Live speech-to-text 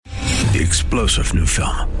The explosive new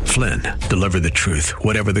film, Flynn, deliver the truth,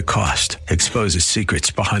 whatever the cost, exposes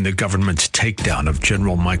secrets behind the government's takedown of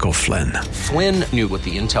General Michael Flynn. Flynn knew what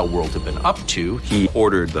the intel world had been up to. He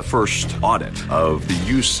ordered the first audit of the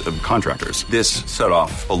use of contractors. This set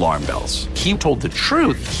off alarm bells. He told the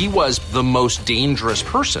truth. He was the most dangerous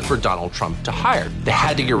person for Donald Trump to hire. They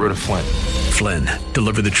had to get rid of Flynn. Flynn,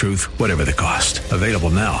 deliver the truth, whatever the cost. Available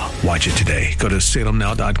now. Watch it today. Go to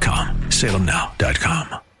salemnow.com.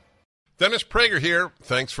 salemnow.com. Dennis Prager here.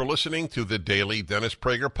 Thanks for listening to the Daily Dennis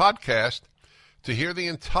Prager Podcast. To hear the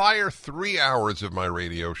entire 3 hours of my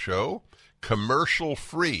radio show,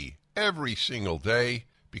 commercial-free, every single day,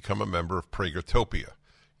 become a member of Pragertopia.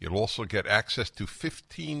 You'll also get access to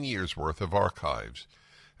 15 years' worth of archives,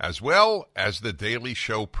 as well as the daily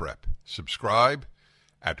show prep. Subscribe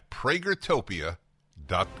at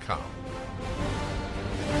pragertopia.com.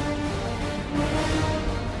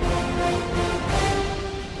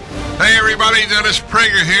 Hey everybody, Dennis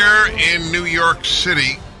Prager here in New York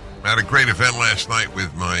City. I had a great event last night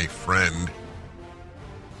with my friend,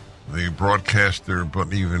 the broadcaster,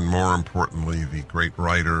 but even more importantly, the great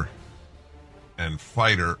writer and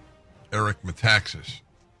fighter, Eric Metaxas.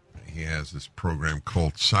 He has this program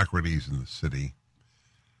called Socrates in the City.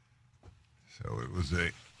 So it was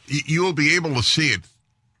you will be able to see it.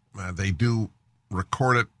 They do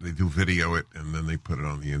record it, they do video it, and then they put it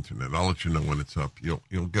on the internet. I'll let you know when it's up.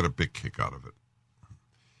 You'll get a big kick out of it.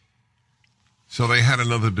 So they had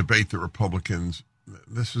another debate, the Republicans.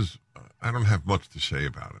 I don't have much to say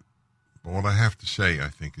about it. But what I have to say, I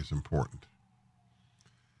think, is important.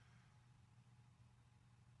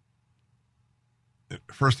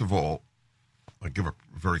 First of all, I'll give a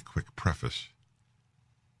very quick preface.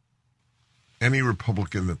 Any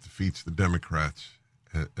Republican that defeats the Democrats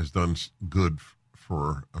has done good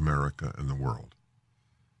for America and the world.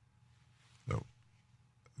 So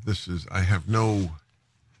I have there's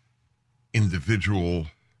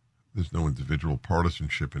no individual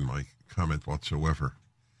partisanship in my comment whatsoever.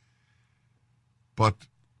 But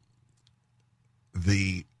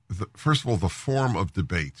first of all, the form of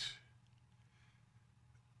debates.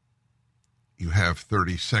 You have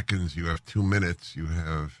 30 seconds, you have 2 minutes,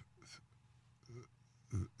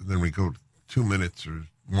 then we go 2 minutes or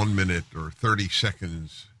 1 minute or 30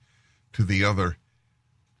 seconds to the other.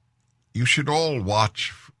 You should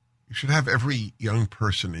have every young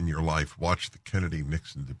person in your life watch the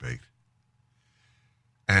Kennedy-Nixon debate.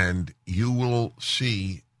 And you will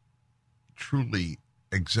see truly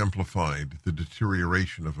exemplified the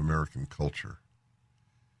deterioration of American culture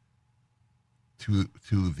to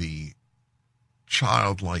the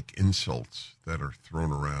childlike insults that are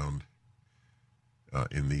thrown around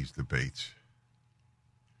in these debates,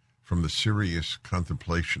 from the serious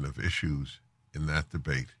contemplation of issues in that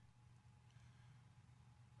debate.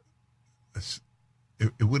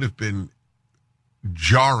 It would have been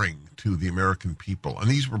jarring to the American people, and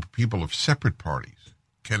these were people of separate parties,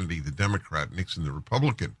 Kennedy the Democrat, Nixon the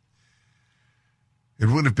Republican. It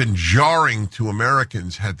would have been jarring to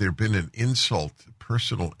Americans had there been an insult, a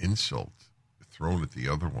personal insult, thrown at the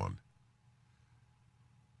other one.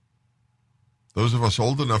 Those of us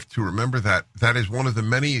old enough to remember that is one of the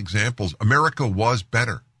many examples. America was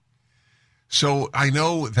better. So I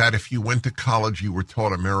know that if you went to college, you were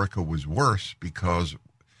taught America was worse because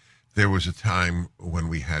there was a time when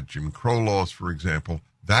we had Jim Crow laws, for example.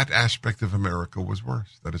 That aspect of America was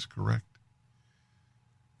worse. That is correct.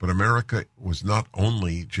 But America was not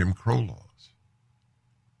only Jim Crow laws.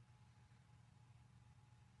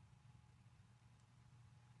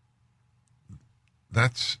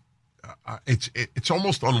 It's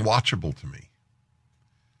almost unwatchable to me.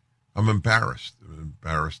 I'm embarrassed. I'm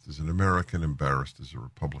embarrassed as an American, embarrassed as a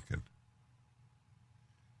Republican.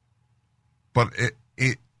 But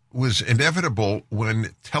it was inevitable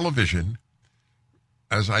when television,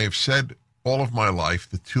 as I have said all of my life,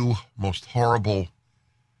 the two most horrible,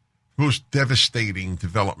 most devastating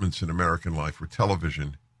developments in American life were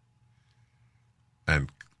television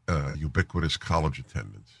and ubiquitous college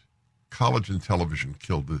attendance. College and television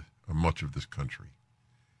killed much of this country.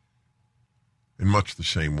 In much the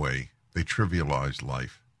same way, they trivialized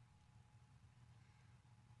life.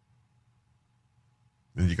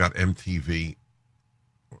 Then you got MTV.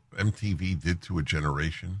 MTV did to a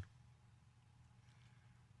generation.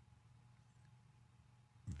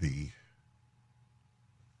 The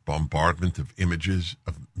bombardment of images,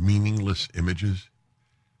 of meaningless images.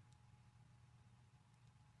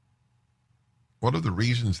 One of the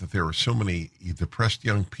reasons that there are so many depressed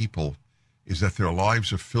young people is that their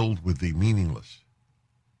lives are filled with the meaningless.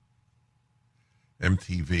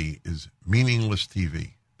 MTV is meaningless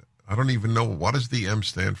TV. I don't even know. What does the M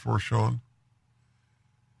stand for, Sean?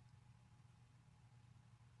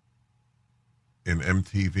 In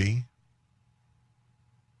MTV?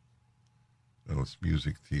 Oh, it's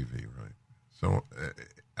music TV, right? So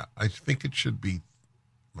I think it should be,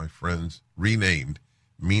 my friends, renamed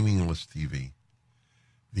Meaningless TV.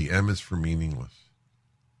 The M is for meaningless.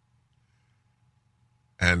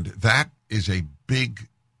 And that is a big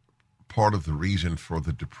part of the reason for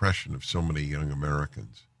the depression of so many young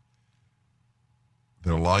Americans.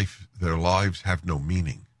 Their lives have no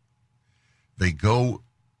meaning. They go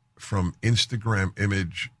from Instagram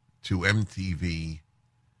image to MTV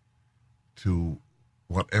to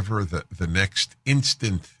whatever the next it's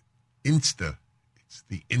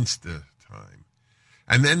the Insta time.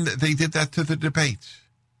 And then they did that to the debates.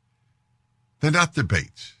 They're not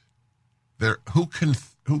debates. They're who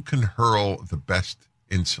can hurl the best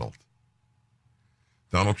insult.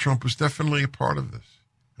 Donald Trump was definitely a part of this.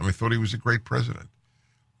 And I thought he was a great president.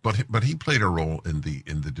 But he played a role in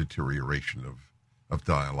the deterioration of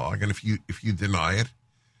dialogue. And if you deny it,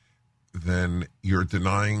 then you're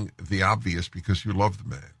denying the obvious because you love the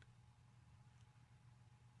man.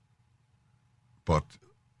 But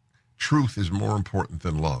truth is more important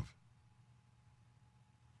than love.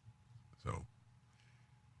 So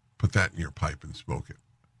put that in your pipe and smoke it.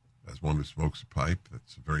 As one who smokes a pipe,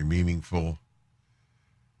 that's a very meaningful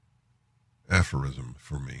aphorism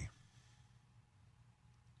for me.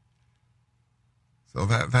 So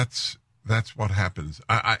that's what happens.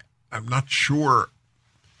 I'm not sure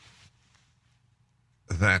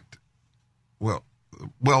that, well,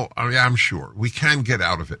 I'm sure we can get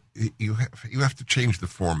out of it. You have to change the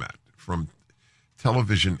format from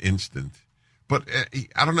television instant. But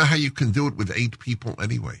I don't know how you can do it with 8 people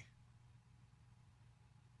anyway.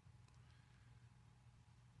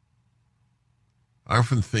 I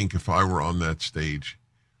often think if I were on that stage,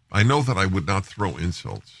 I know that I would not throw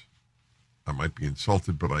insults. I might be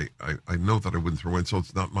insulted, but I know that I wouldn't throw insults.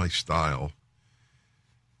 It's not my style.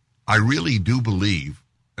 I really do believe,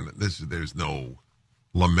 and there's no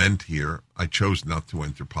lament here, I chose not to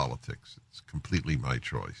enter politics. It's completely my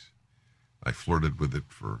choice. I flirted with it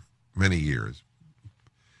for many years.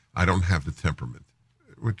 I don't have the temperament,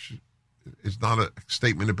 which is not a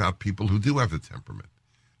statement about people who do have the temperament.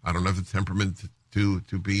 I don't have the temperament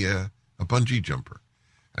to be a bungee jumper.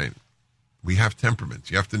 We have temperaments.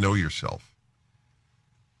 You have to know yourself.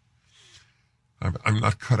 I'm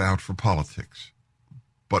not cut out for politics.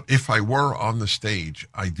 But if I were on the stage,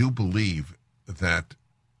 I do believe that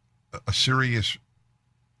a serious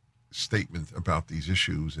statement about these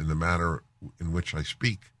issues in the manner in which I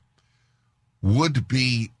speak would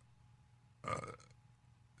be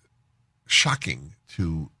shocking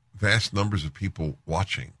to vast numbers of people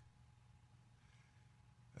watching.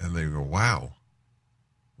 And they go, wow,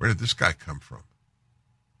 where did this guy come from?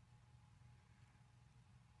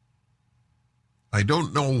 I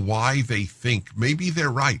don't know why they think, maybe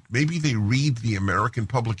they're right. Maybe they read the American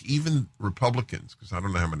public, even Republicans, because I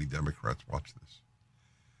don't know how many Democrats watch this.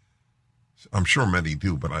 I'm sure many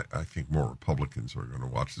do, but I think more Republicans are going to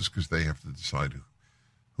watch this because they have to decide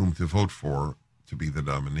whom to vote for to be the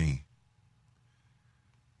nominee.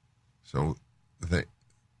 So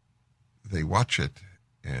they watch it,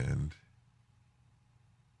 and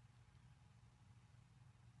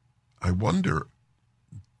I wonder,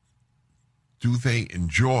 do they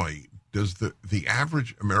enjoy, does the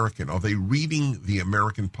average American, are they reading the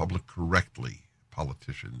American public correctly,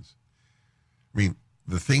 politicians? I mean,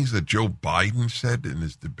 the things that Joe Biden said in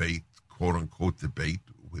his debate, quote-unquote debate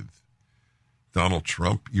with Donald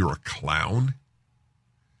Trump, you're a clown?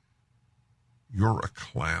 You're a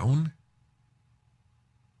clown?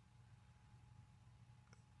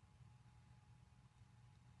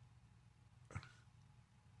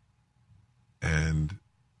 And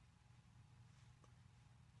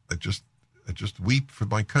I just weep for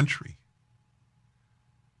my country.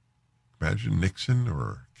 Imagine Nixon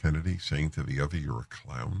or Kennedy saying to the other, you're a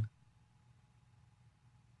clown.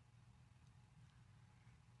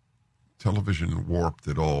 Television warped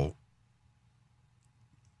it all.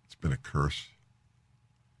 It's been a curse.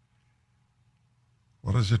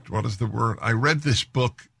 What is it? What is the word? I read this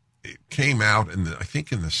book. It came out I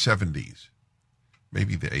think in the 70s,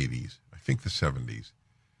 maybe the 80s. I think the 70s.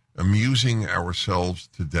 Amusing Ourselves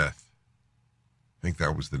to Death. I think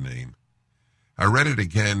that was the name. I read it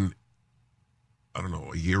again, I don't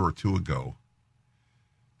know, a year or two ago.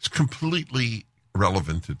 It's completely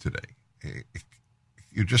relevant to today.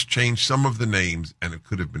 You just change some of the names and it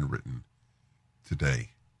could have been written today.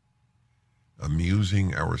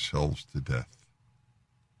 Amusing Ourselves to Death.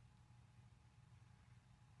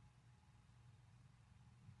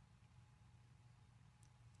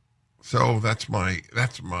 So that's my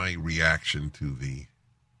reaction to the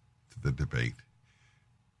debate.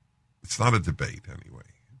 It's not a debate anyway.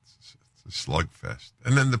 It's a slugfest.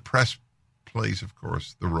 And then the press plays, of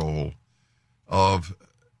course, the role of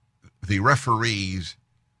the referees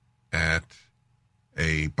at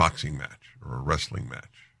a boxing match or a wrestling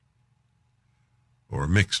match or a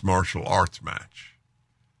mixed martial arts match.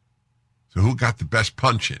 So who got the best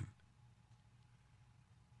punch in?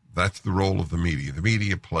 That's the role of the media. The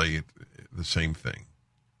media play it the same thing.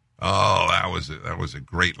 Oh, that was a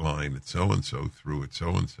great line that so-and-so threw at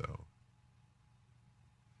so-and-so.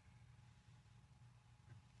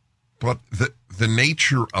 But the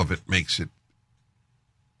nature of it makes it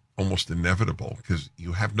almost inevitable because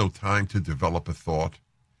you have no time to develop a thought.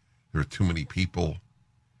 There are too many people.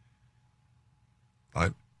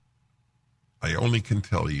 I only can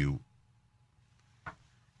tell you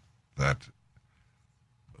that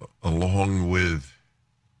along with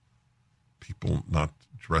people not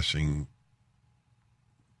dressing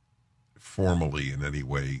formally in any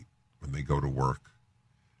way when they go to work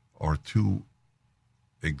are two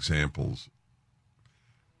examples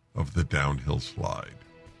of the downhill slide.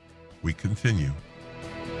 We continue.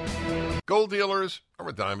 Gold dealers are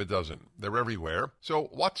a dime a dozen. They're everywhere. So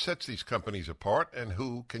what sets these companies apart, and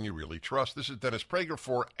who can you really trust? This is Dennis Prager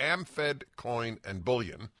for AmFed Coin and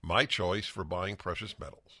Bullion, my choice for buying precious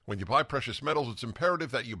metals. When you buy precious metals, it's imperative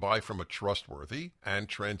that you buy from a trustworthy and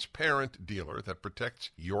transparent dealer that protects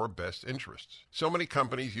your best interests. So many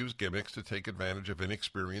companies use gimmicks to take advantage of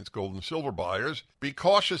inexperienced gold and silver buyers. Be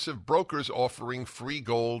cautious of brokers offering free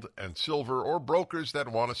gold and silver or brokers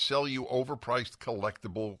that want to sell you overpriced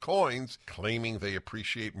collectible coins claiming they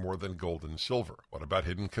appreciate more than gold and silver. What about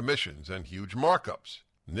hidden commissions and huge markups?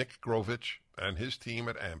 Nick Grovich and his team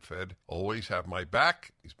at AmFed always have my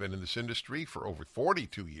back. He's been in this industry for over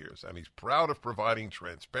 42 years, and he's proud of providing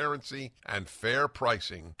transparency and fair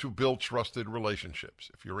pricing to build trusted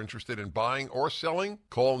relationships. If you're interested in buying or selling,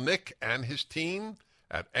 call Nick and his team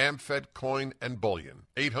at AmFed Coin and Bullion,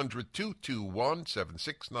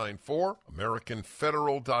 800-221-7694,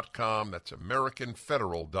 AmericanFederal.com. That's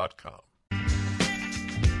AmericanFederal.com.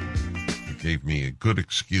 It gave me a good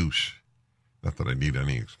excuse. Not that I need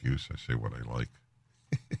any excuse. I say what I like.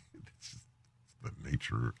 It's the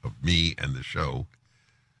nature of me and the show.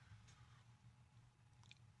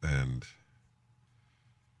 And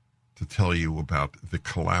to tell you about the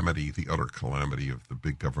calamity, the utter calamity of the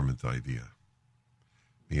big government idea.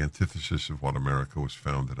 The antithesis of what America was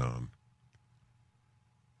founded on.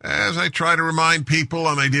 As I try to remind people,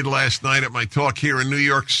 and I did last night at my talk here in New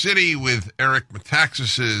York City with Eric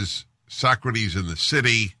Metaxas's Socrates in the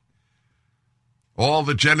City, all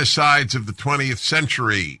the genocides of the 20th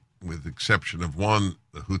century, with the exception of one,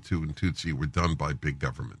 the Hutu and Tutsi, were done by big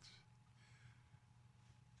governments.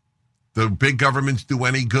 Do big governments do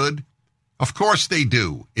any good? Of course they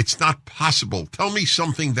do. It's not possible. Tell me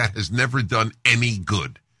something that has never done any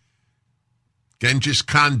good. Genghis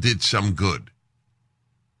Khan did some good.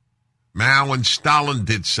 Mao and Stalin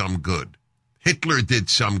did some good. Hitler did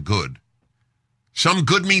some good. Some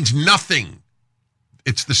good means nothing.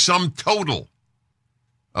 It's the sum total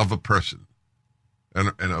of a person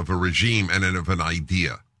and of a regime and of an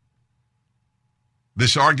idea.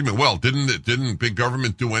 This argument, well, didn't big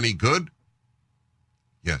government do any good?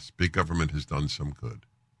 Yes, big government has done some good.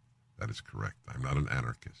 That is correct. I'm not an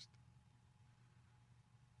anarchist.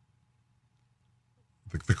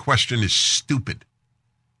 The question is stupid.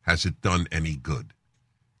 Has it done any good?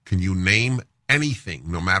 Can you name anything,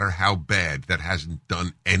 no matter how bad, that hasn't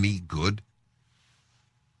done any good?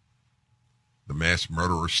 The mass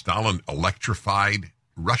murderer Stalin electrified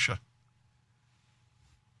Russia.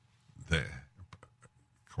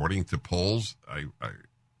 According to polls, I've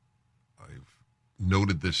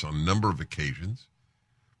noted this on a number of occasions.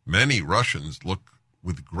 Many Russians look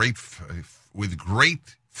with great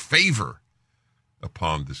favor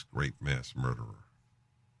upon this great mass murderer.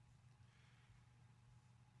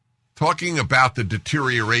 Talking about the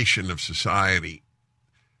deterioration of society,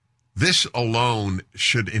 this alone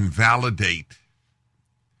should invalidate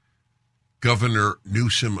Governor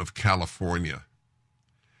Newsom of California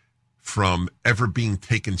from ever being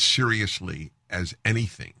taken seriously as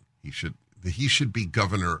anything. He should be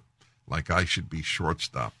governor like I should be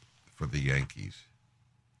shortstop for the Yankees.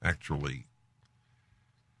 Actually,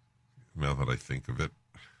 now that I think of it,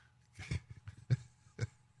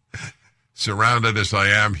 surrounded as I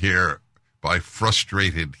am here by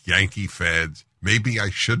frustrated Yankee fans, maybe I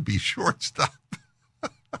should be shortstop.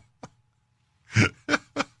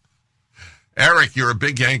 Eric, you're a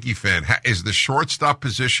big Yankee fan. Is the shortstop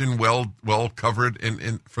position well covered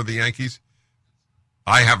in for the Yankees?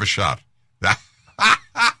 I have a shot.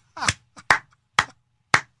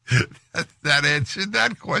 That answered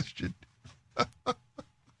that question.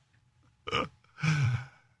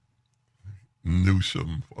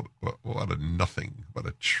 Newsom, what a nothing. What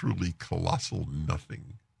a truly colossal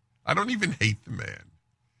nothing. I don't even hate the man.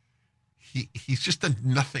 He's just a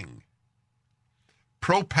nothing.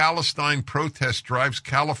 Pro-Palestine protest drives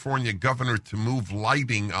California governor to move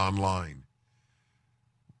lighting online.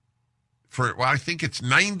 I think it's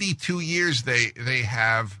 92 years they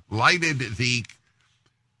have lighted the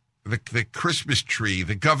Christmas tree.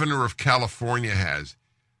 The governor of California has.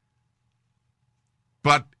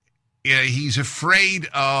 But he's afraid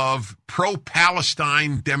of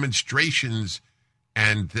pro-Palestine demonstrations,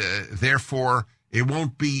 and therefore it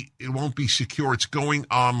won't be secure. It's going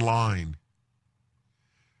online.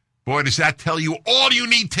 Boy, does that tell you all you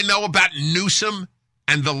need to know about Newsom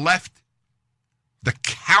and the left? The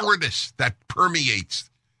cowardice that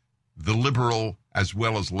permeates the liberal as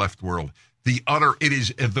well as left world. It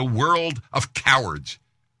is the world of cowards.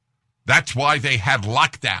 That's why they had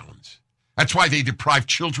lockdowns. That's why they deprived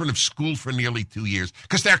children of school for nearly 2 years,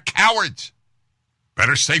 because they're cowards.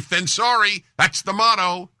 Better safe than sorry. That's the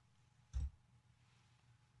motto.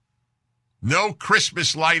 No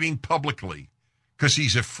Christmas lighting publicly, because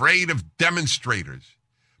he's afraid of demonstrators.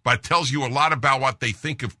 But it tells you a lot about what they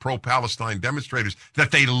think of pro-Palestine demonstrators, that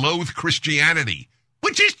they loathe Christianity,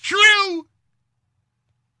 which is true.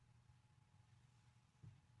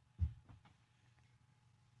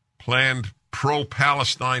 Planned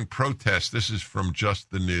pro-Palestine protests, this is from Just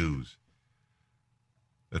the News,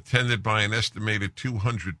 attended by an estimated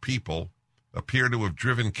 200 people, appear to have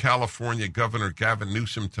driven California Governor Gavin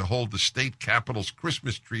Newsom to hold the state capitol's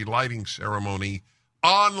Christmas tree lighting ceremony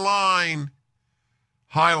online,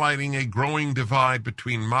 highlighting a growing divide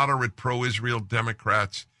between moderate pro-Israel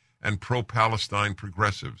Democrats and pro-Palestine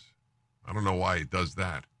progressives. I don't know why it does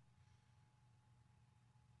that.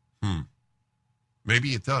 Maybe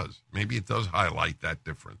it does. Maybe it does highlight that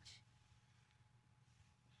difference.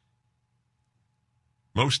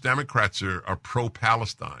 Most Democrats are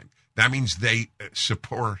pro-Palestine. That means they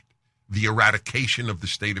support the eradication of the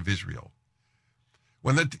state of Israel.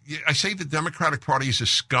 I say the Democratic Party is a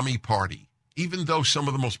scummy party, even though some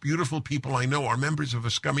of the most beautiful people I know are members of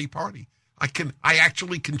a scummy party. I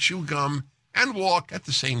actually can chew gum and walk at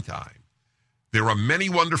the same time. There are many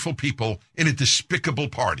wonderful people in a despicable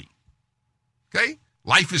party. Okay?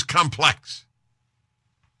 Life is complex.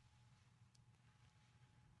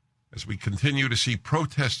 As we continue to see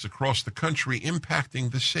protests across the country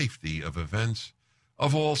impacting the safety of events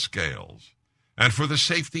of all scales, and for the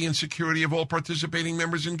safety and security of all participating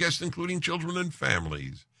members and guests, including children and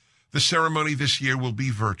families, the ceremony this year will be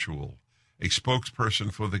virtual, a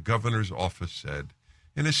spokesperson for the governor's office said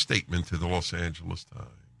in a statement to the Los Angeles Times.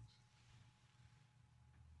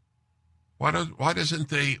 Why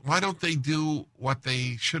don't they do what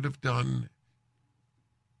they should have done,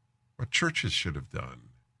 what churches should have done?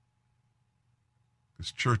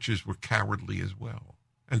 Because churches were cowardly as well,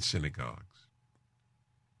 and synagogues.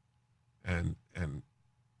 And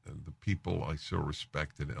the people I so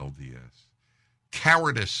respect in LDS.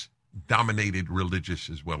 Cowardice dominated religious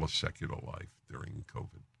as well as secular life during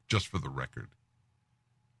COVID, just for the record.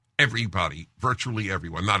 Everybody, virtually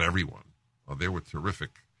everyone, not everyone. Oh, they were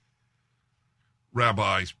terrific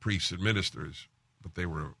rabbis, priests, and ministers, but they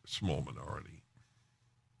were a small minority.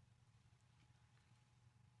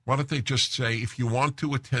 Why don't they just say, if you want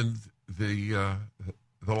to attend the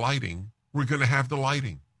lighting, we're going to have the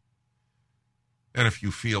lighting. And if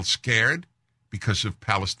you feel scared because of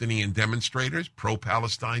Palestinian demonstrators,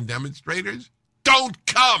 pro-Palestine demonstrators, don't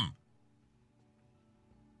come.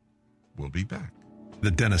 We'll be back.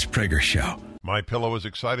 The Dennis Prager Show. MyPillow is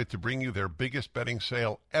excited to bring you their biggest bedding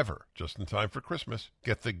sale ever, just in time for Christmas.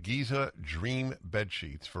 Get the Giza Dream bed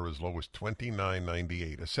sheets for as low as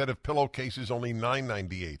 $29.98. A set of pillowcases only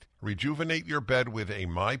 $9.98. Rejuvenate your bed with a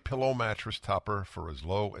MyPillow mattress topper for as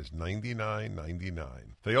low as $99.99.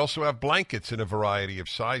 They also have blankets in a variety of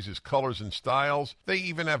sizes, colors, and styles. They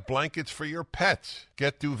even have blankets for your pets.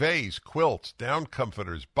 Get duvets, quilts, down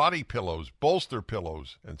comforters, body pillows, bolster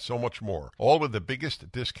pillows, and so much more. All with the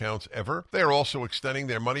biggest discounts ever. They are also extending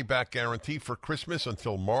their money-back guarantee for Christmas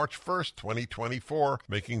until March 1st, 2024,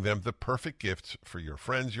 making them the perfect gifts for your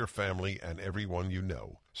friends, your family, and everyone you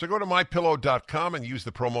know. So go to MyPillow.com and use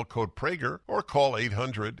the promo code Prager or call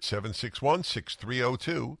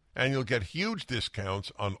 800-761-6302 and you'll get huge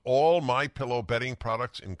discounts on all MyPillow bedding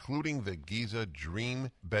products, including the Giza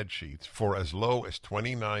Dream bed sheets for as low as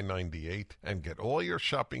 $29.98, and get all your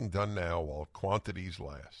shopping done now while quantities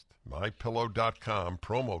last. MyPillow.com,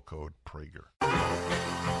 promo code Prager.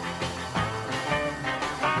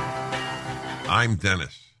 I'm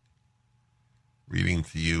Dennis, reading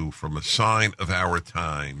to you from a sign of our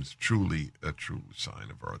times, truly a true sign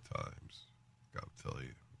of our times. Got to tell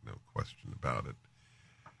you, no question about it,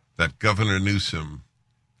 that Governor Newsom,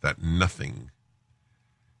 that nothing,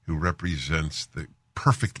 who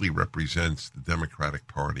perfectly represents the Democratic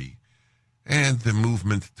Party and the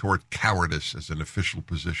movement toward cowardice as an official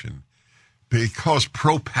position, because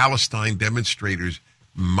pro-Palestine demonstrators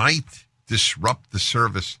might disrupt the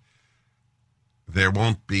service, there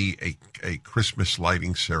won't be a Christmas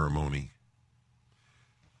lighting ceremony.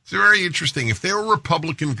 It's very interesting. If they were a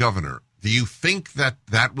Republican governor, do you think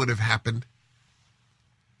that would have happened?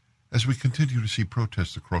 As we continue to see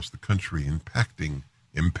protests across the country impacting.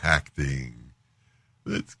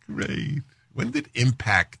 That's great. When did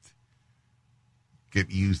impact get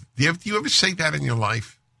used? Do you ever say that in your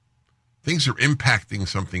life? Things are impacting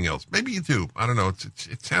something else. Maybe you do. I don't know.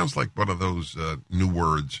 It sounds like one of those new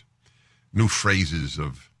words, new phrases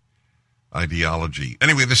of ideology.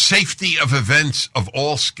 Anyway, the safety of events of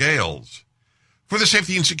all scales. For the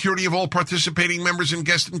safety and security of all participating members and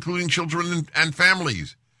guests, including children and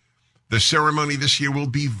families. The ceremony this year will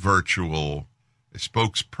be virtual. A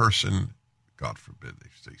spokesperson, God forbid they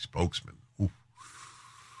say spokesman,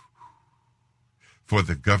 for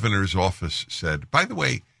the governor's office said, by the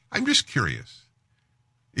way, I'm just curious.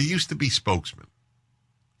 It used to be spokesman.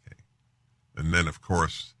 Okay. And then, of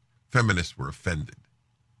course, feminists were offended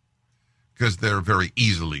because they're very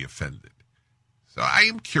easily offended. So I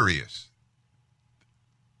am curious.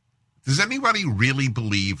 Does anybody really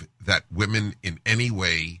believe that women in any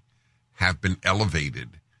way have been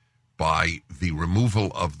elevated by the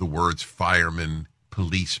removal of the words fireman,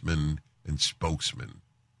 policeman, and spokesman?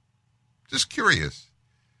 Just curious.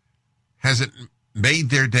 Has it made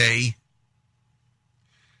their day?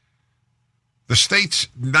 The state's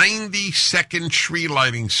 92nd tree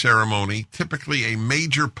lighting ceremony, typically a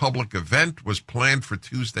major public event, was planned for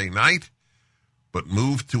Tuesday night, but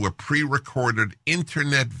moved to a pre-recorded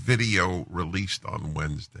internet video released on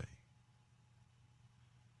Wednesday.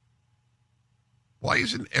 Why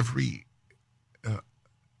isn't every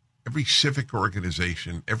civic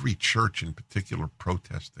organization, every church in particular,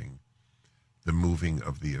 protesting the moving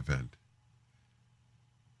of the event?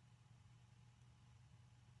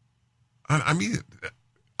 I mean,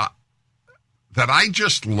 that I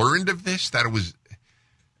just learned of this, that it was,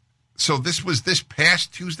 so this was this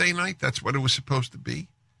past Tuesday night? That's what it was supposed to be?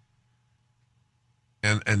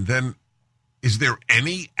 And then, is there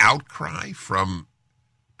any outcry from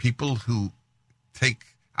people who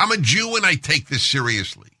I'm a Jew and I take this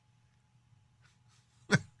seriously?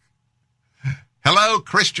 Hello,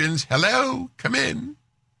 Christians. Hello, come in.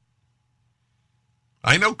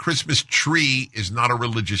 I know Christmas tree is not a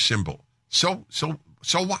religious symbol. So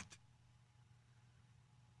what?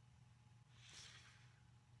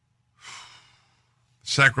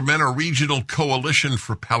 Sacramento Regional Coalition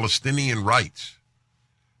for Palestinian Rights,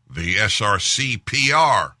 the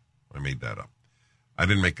SRCPR. I made that up. I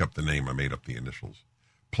didn't make up the name. I made up the initials.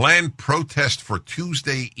 Planned protest for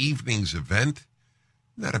Tuesday evening's event.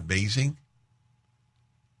 Isn't that amazing?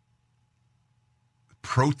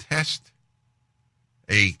 Protest?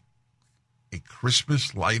 A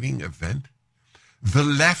Christmas lighting event? The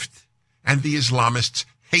left and the Islamists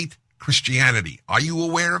hate Christianity. Are you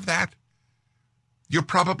aware of that? You're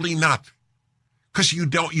probably not, because you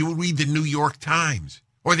read the New York Times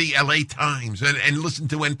or the LA Times and listen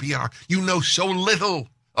to NPR. You know so little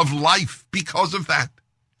of life because of that.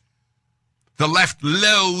 The left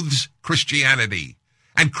loathes Christianity,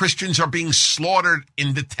 and Christians are being slaughtered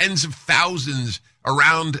in the tens of thousands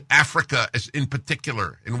around Africa, in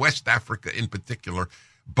particular, in West Africa in particular,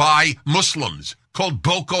 by Muslims called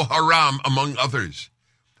Boko Haram, among others.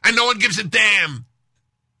 And no one gives a damn.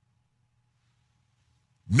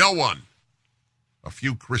 No one. A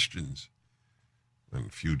few Christians, and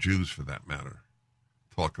a few Jews for that matter,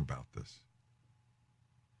 talk about this.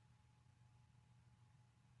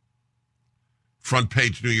 Front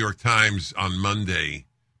page New York Times on Monday,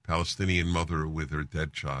 Palestinian mother with her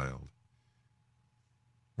dead child.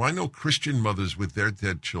 Why no Christian mothers with their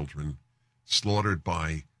dead children slaughtered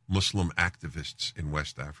by Muslim activists in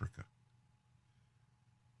West Africa?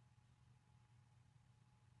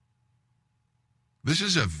 This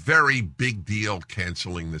is a very big deal,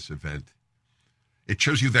 canceling this event. It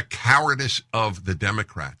shows you the cowardice of the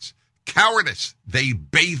Democrats. Cowardice. They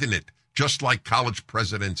bathe in it, just like college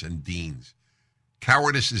presidents and deans.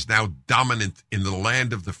 Cowardice is now dominant in the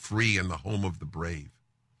land of the free and the home of the brave.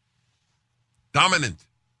 Dominant.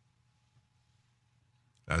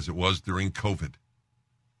 as it was during COVID.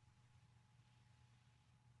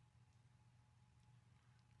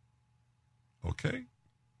 Okay.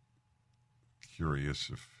 Curious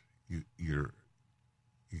if you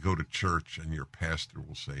go to church and your pastor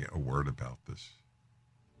will say a word about this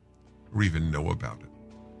or even know about it.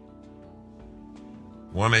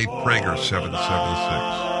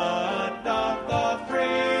 1-8-PRAGER-776.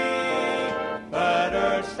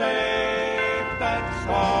 Better safe than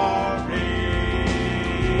sorry.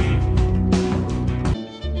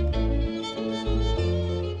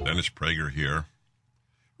 Dennis Prager here.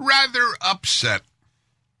 Rather upset,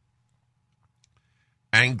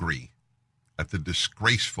 angry at the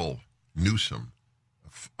disgraceful Newsom,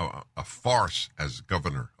 a farce as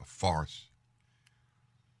governor, a farce.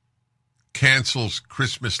 Cancels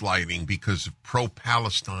Christmas lighting because of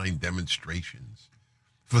pro-Palestine demonstrations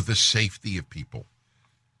for the safety of people.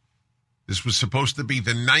 This was supposed to be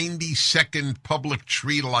the 92nd public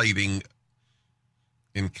tree lighting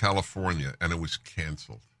in California, and it was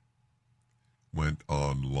canceled. Went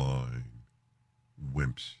online.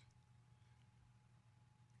 Wimps.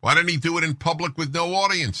 Why didn't he do it in public with no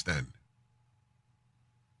audience then?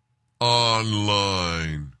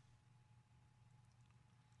 Online.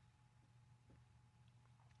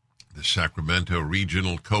 The Sacramento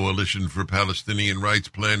Regional Coalition for Palestinian Rights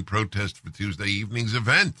planned protest for Tuesday evening's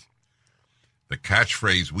event. The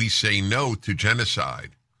catchphrase, "We say no to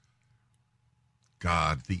genocide."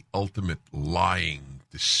 God, the ultimate lying,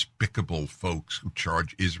 despicable folks who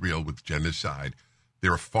charge Israel with genocide.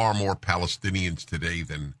 There are far more Palestinians today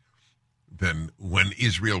than when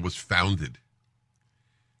Israel was founded.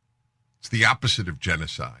 It's the opposite of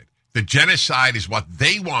genocide. The genocide is what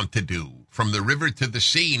they want to do. From the river to the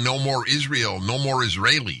sea, no more Israel, no more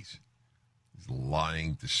Israelis. These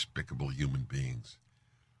lying, despicable human beings.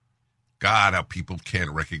 God, how people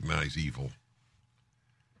can't recognize evil.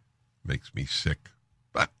 Makes me sick.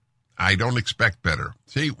 But I don't expect better.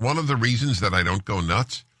 See, one of the reasons that I don't go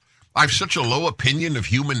nuts, I have such a low opinion of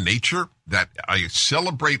human nature that I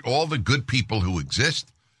celebrate all the good people who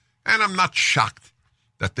exist, and I'm not shocked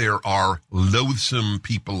that there are loathsome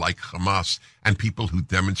people like Hamas and people who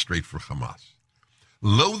demonstrate for Hamas.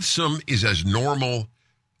 Loathsome is as normal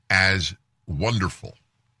as wonderful,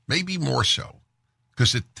 maybe more so,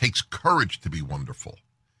 because it takes courage to be wonderful.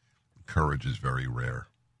 Courage is very rare.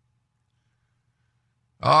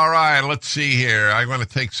 All right, let's see here. I want to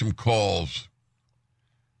take some calls.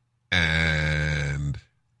 And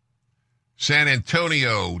San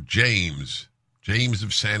Antonio, James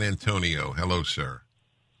of San Antonio. Hello, sir.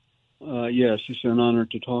 Yes, it's an honor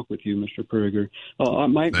to talk with you, Mr. Prager.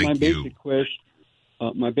 My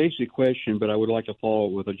basic question, but I would like to follow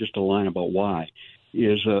with just a line about why,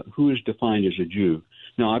 is who is defined as a Jew?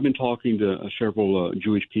 Now, I've been talking to several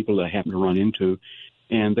Jewish people that I happen to run into,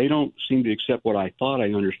 and they don't seem to accept what I thought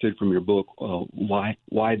I understood from your book. Why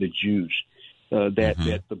the Jews? That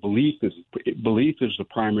the belief is the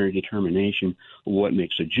primary determination of what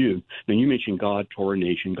makes a Jew. Now, you mentioned God, Torah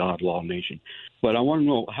nation, God, law nation. But I want to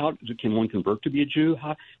know, how can one convert to be a Jew?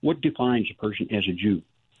 What defines a person as a Jew?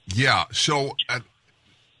 Yeah, so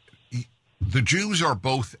the Jews are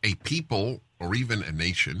both a people or even a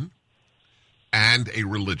nation and a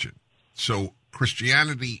religion. So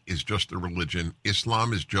Christianity is just a religion.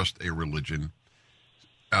 Islam is just a religion.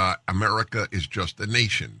 America is just a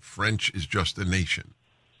nation. French is just a nation.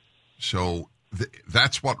 So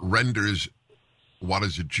that's what renders what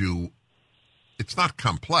is a Jew. It's not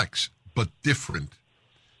complex, but different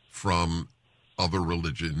from other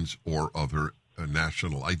religions or other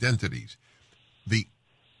national identities. The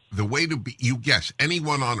way to be, yes,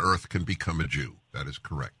 anyone on earth can become a Jew. That is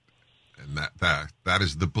correct. And that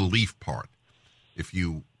is the belief part. If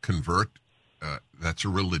you convert, that's a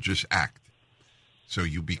religious act. So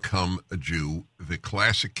you become a Jew. The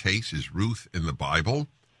classic case is Ruth in the Bible,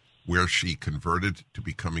 where she converted to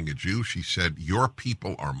becoming a Jew. She said, "Your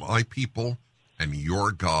people are my people, and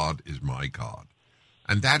your God is my God."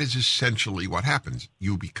 And that is essentially what happens.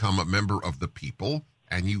 You become a member of the people,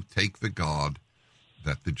 and you take the God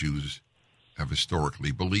that the Jews have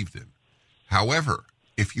historically believed in. However,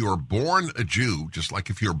 if you are born a Jew, just like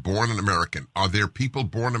if you're born an American, are there people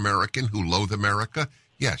born American who loathe America?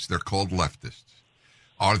 Yes, they're called leftists.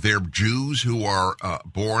 Are there Jews who are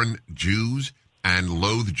born Jews and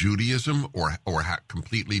loathe Judaism or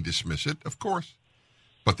completely dismiss it? Of course.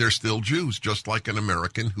 But they're still Jews, just like an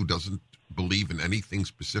American who doesn't believe in anything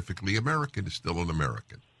specifically American is still an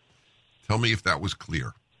American. Tell me if that was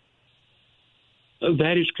clear.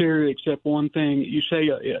 That is clear, except one thing. You say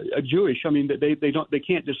a Jewish. I mean, they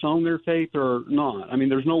can't disown their faith or not. I mean,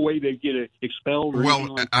 there's no way they get expelled. Or anything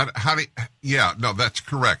like that. Yeah, no, that's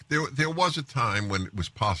correct. There was a time when it was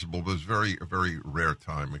possible, but it was a very rare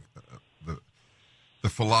time. The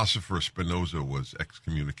philosopher Spinoza was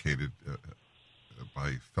excommunicated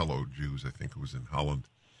by fellow Jews. I think it was in Holland.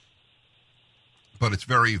 But it's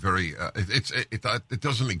very, very. It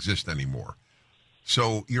doesn't exist anymore.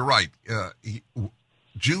 So you're right.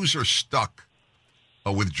 Jews are stuck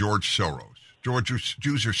with George Soros.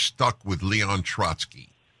 Jews are stuck with Leon Trotsky.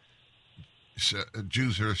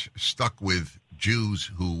 Jews are stuck with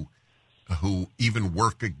Jews who even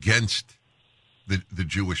work against the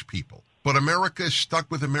Jewish people. But America is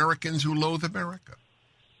stuck with Americans who loathe America.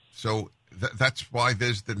 So that's why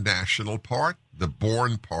there's the national part, the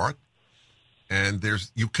born part, and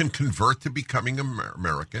you can convert to becoming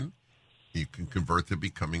American. You can convert to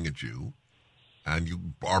becoming a Jew, and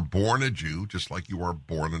you are born a Jew just like you are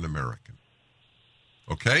born an American.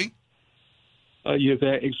 Okay? You've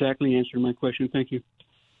exactly answered my question. Thank you.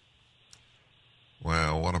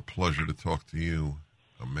 Wow, what a pleasure to talk to you,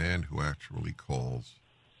 a man who actually calls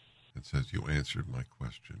and says you answered my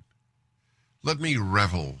question. Let me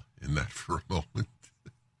revel in that for a moment.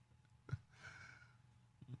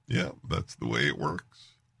 Yeah, that's the way it works.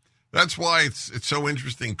 That's why it's so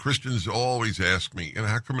interesting. Christians always ask me,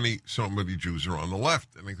 how come so many Jews are on the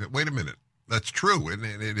left? And I say, wait a minute, that's true, and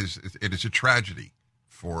it is a tragedy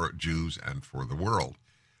for Jews and for the world.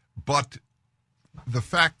 But the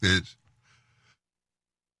fact is,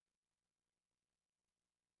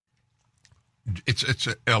 it's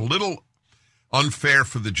a little unfair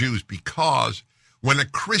for the Jews, because when a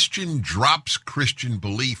Christian drops Christian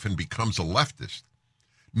belief and becomes a leftist,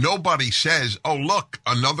 nobody says, oh, look,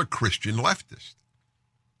 another Christian leftist.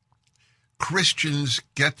 Christians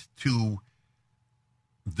get to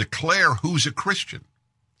declare who's a Christian.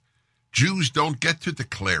 Jews don't get to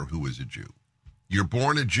declare who is a Jew. You're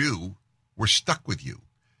born a Jew, we're stuck with you.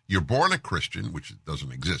 You're born a Christian, which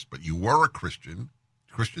doesn't exist, but you were a Christian.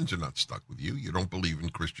 Christians are not stuck with you. You don't believe in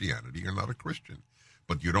Christianity, you're not a Christian.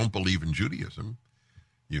 But you don't believe in Judaism,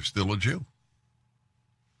 you're still a Jew.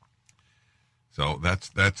 So that's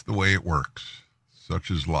the way it works. Such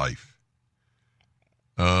is life.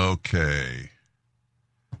 Okay.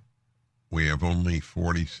 We have only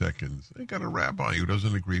 40 seconds. I got a rabbi who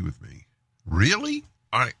doesn't agree with me. Really?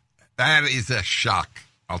 That is a shock.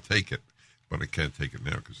 I'll take it. But I can't take it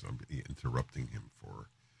now because I'm interrupting him for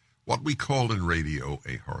what we call in radio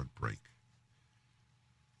a hard break.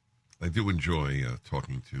 I do enjoy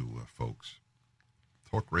talking to folks.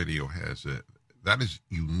 Talk radio that is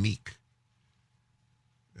unique.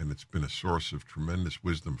 And it's been a source of tremendous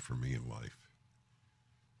wisdom for me in life.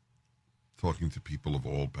 Talking to people of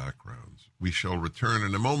all backgrounds. We shall return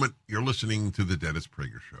in a moment. You're listening to the Dennis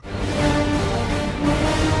Prager Show.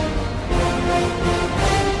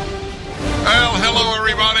 Well, hello,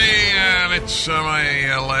 everybody. And it's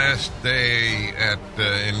my last day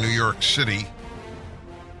in New York City.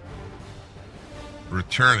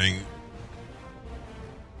 Returning.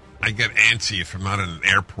 I get antsy if I'm not in an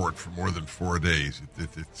airport for more than 4 days.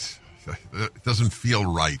 It doesn't feel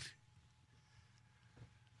right.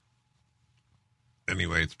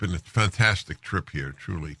 Anyway, it's been a fantastic trip here,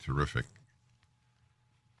 truly terrific.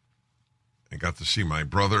 I got to see my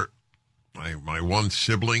brother, my one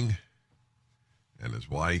sibling, and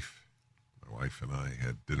his wife. My wife and I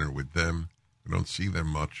had dinner with them. We don't see them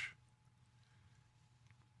much.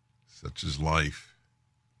 Such is life.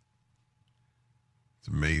 It's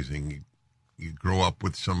amazing. You grow up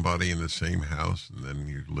with somebody in the same house, and then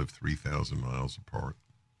you live 3,000 miles apart.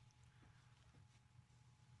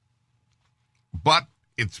 But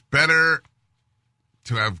it's better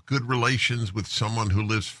to have good relations with someone who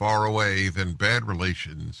lives far away than bad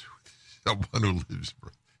relations with someone who lives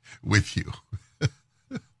with you.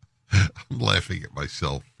 I'm laughing at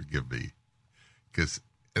myself, forgive me, because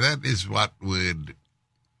that is what would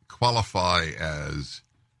qualify as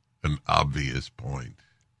an obvious point.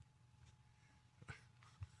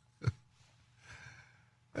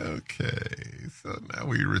 Okay, so now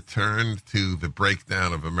we return to the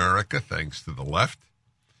breakdown of America, thanks to the left.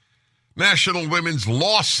 National Women's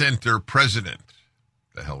Law Center president.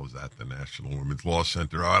 The hell is that, the National Women's Law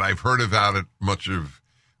Center? I've heard about it much of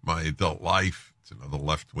my adult life. It's another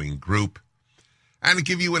left-wing group. And to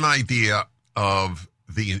give you an idea of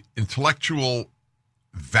the intellectual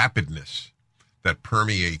vapidness that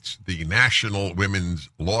permeates the National Women's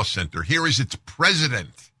Law Center, here is its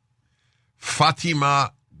president,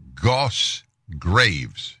 Fatima Goss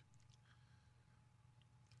Graves,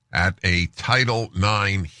 at a Title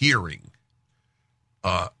IX hearing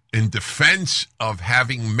in defense of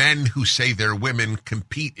having men who say they're women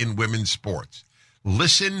compete in women's sports.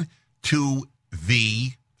 Listen to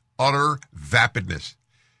the utter vapidness.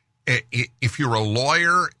 If you're a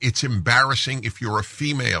lawyer, it's embarrassing. If you're a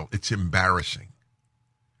female, it's embarrassing.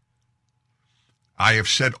 I have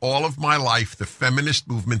said all of my life, the feminist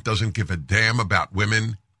movement doesn't give a damn about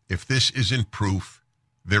women. If this isn't proof,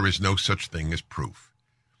 there is no such thing as proof.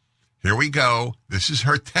 Here we go. This is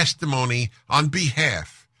her testimony on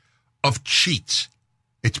behalf of cheats.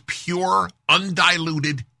 It's pure,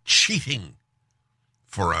 undiluted cheating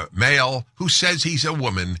for a male who says he's a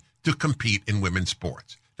woman to compete in women's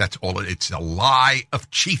sports. That's all. It's a lie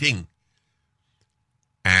of cheating.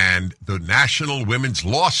 And the National Women's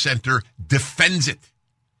Law Center defends it.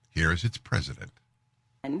 Here's its president.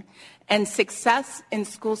 And success in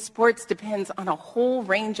school sports depends on a whole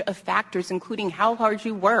range of factors, including how hard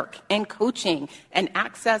you work and coaching and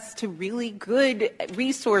access to really good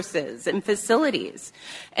resources and facilities.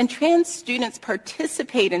 And trans students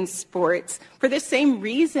participate in sports for the same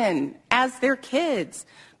reason as their kids,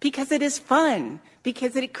 because it is fun,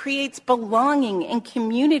 because it creates belonging and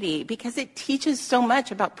community, because it teaches so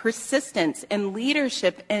much about persistence and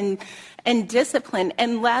leadership and discipline,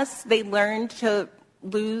 unless they learn to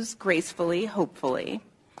lose gracefully, hopefully.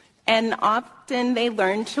 And often they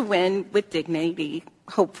learn to win with dignity,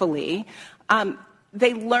 hopefully.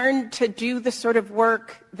 They learn to do the sort of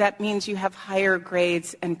work that means you have higher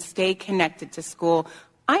grades and stay connected to school.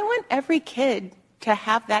 I want every kid to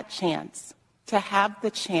have that chance, to have the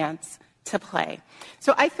chance to play.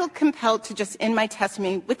 So I feel compelled to just end my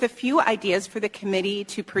testimony with a few ideas for the committee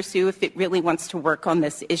to pursue if it really wants to work on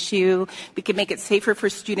this issue. We could make it safer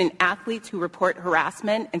for student athletes who report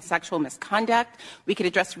harassment and sexual misconduct. We could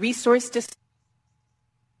address resource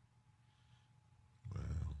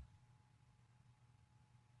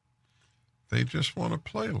They just want to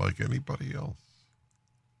play like anybody else.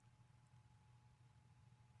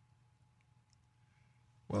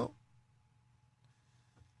 Well,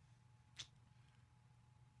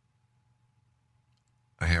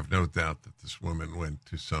 I have no doubt that this woman went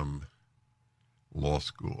to some law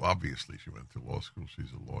school. Obviously, she went to law school.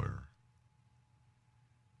 She's a lawyer.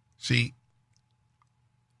 See,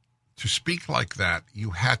 to speak like that,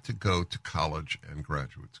 you had to go to college and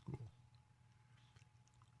graduate school.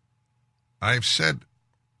 I've said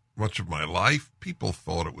much of my life, people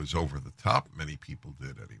thought it was over the top. Many people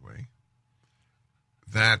did anyway.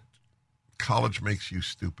 That college makes you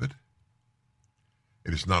stupid.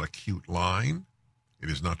 It is not a cute line. It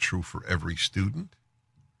is not true for every student.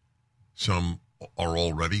 Some are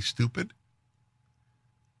already stupid.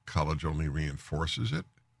 College only reinforces it.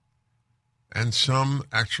 And some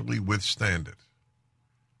actually withstand it,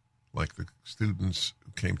 like the students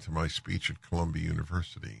who came to my speech at Columbia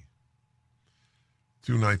University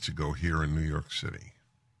 2 nights ago here in New York City.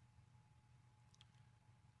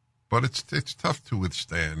 But it's tough to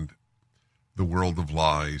withstand the world of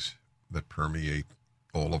lies that permeate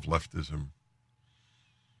all of leftism.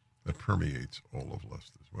 That permeates all of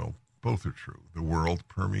leftism. Well, both are true. The world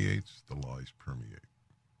permeates, the lies permeate.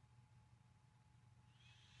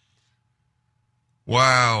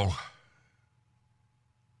 Wow.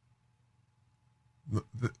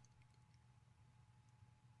 The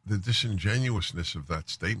disingenuousness of that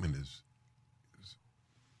statement is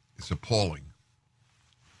appalling.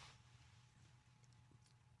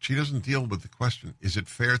 She doesn't deal with the question, is it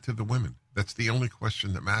fair to the women? That's the only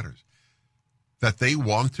question that matters. That they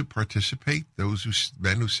want to participate,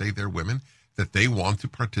 men who say they're women, that they want to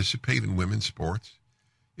participate in women's sports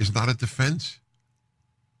is not a defense.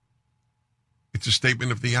 It's a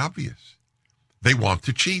statement of the obvious. They want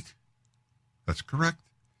to cheat. That's correct.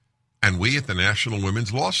 And we at the National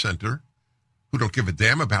Women's Law Center, who don't give a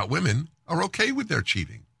damn about women, are okay with their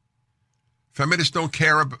cheating. Feminists don't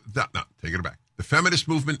care about... No, take it back. The feminist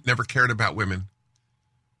movement never cared about women.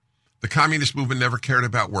 The communist movement never cared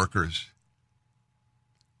about workers.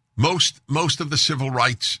 Most of the civil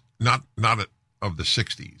rights, not of the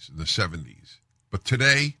 60s and the 70s, but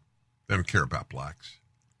today, they don't care about blacks.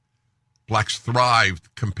 Blacks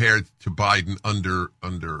thrived compared to Biden under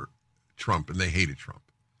Trump, and they hated Trump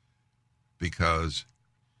because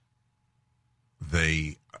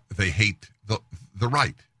they hate the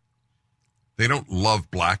right. They don't love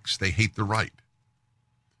blacks, they hate the right.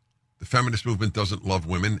 The feminist movement doesn't love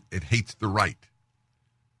women, it hates the right.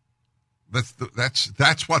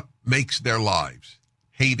 That's what makes their lives,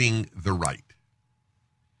 hating the right.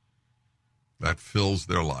 That fills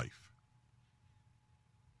their life.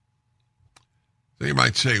 So you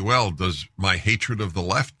might say, well, does my hatred of the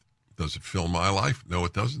left, does it fill my life? No,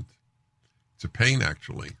 it doesn't. It's a pain,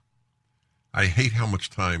 actually. I hate how much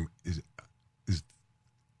time is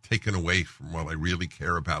taken away from what I really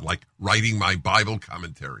care about, like writing my Bible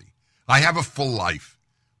commentary. I have a full life.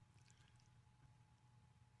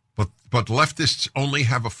 But leftists only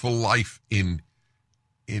have a full life in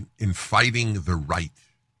fighting the right.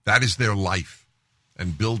 That is their life,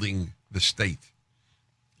 and building the state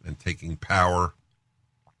and taking power.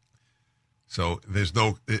 So there's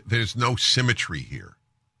no symmetry here.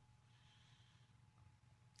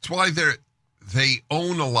 That's why they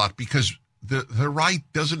own a lot, because the right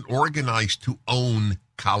doesn't organize to own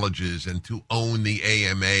colleges and to own the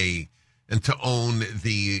AMA and to own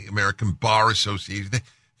the American Bar Association.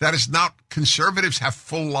 That is not, conservatives have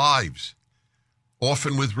full lives,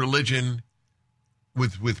 often with religion,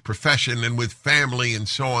 with profession, and with family and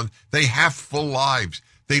so on. They have full lives.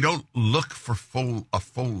 They don't look for a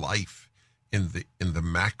full life in the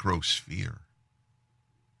macro sphere.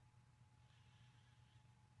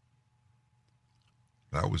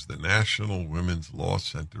 That was the National Women's Law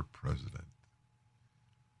Center president.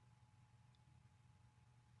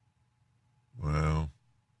 Well,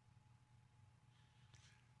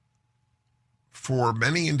 for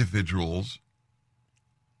many individuals,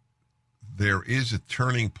 there is a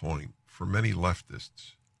turning point for many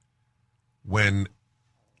leftists when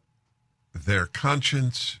their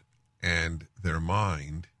conscience and their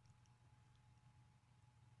mind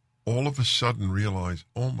all of a sudden realize,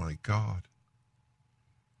 oh my God,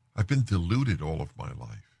 I've been deluded all of my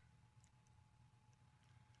life.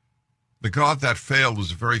 The God That Failed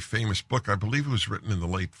was a very famous book. I believe it was written in the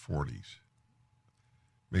late 40s,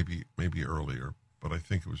 maybe earlier, but I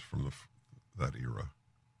think it was from that era,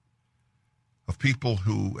 of people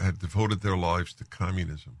who had devoted their lives to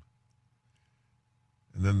communism.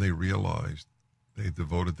 And then they realized they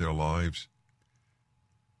devoted their lives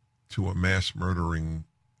to a mass murdering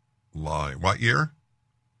lie. What year?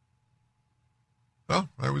 Oh,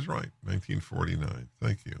 I was right. 1949.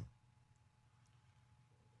 Thank you.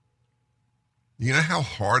 You know how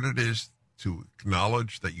hard it is to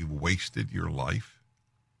acknowledge that you've wasted your life?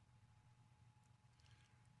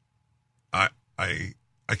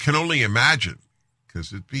 I can only imagine,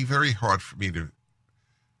 because it'd be very hard for me to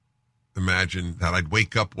imagine that I'd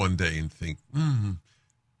wake up one day and think,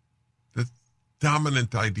 the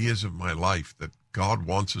dominant ideas of my life, that God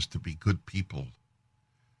wants us to be good people,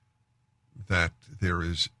 that there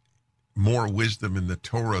is more wisdom in the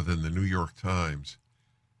Torah than the New York Times,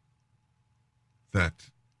 that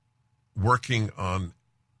working on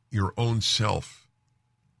your own self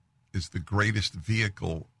is the greatest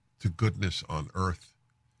vehicle to goodness on earth,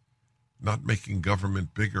 not making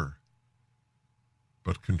government bigger,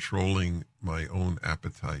 but controlling my own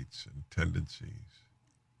appetites and tendencies.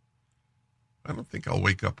 I don't think I'll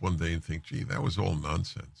wake up one day and think, gee, that was all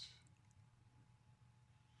nonsense.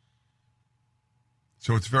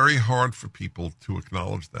 So it's very hard for people to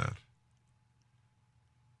acknowledge that.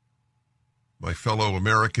 My fellow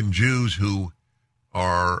American Jews who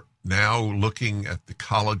are now looking at the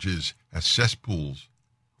colleges as cesspools,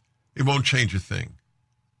 it won't change a thing.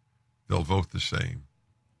 They'll vote the same.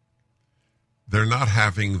 They're not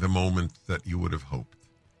having the moment that you would have hoped.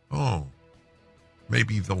 Oh,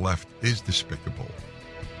 maybe the left is despicable.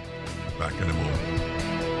 Back in a moment.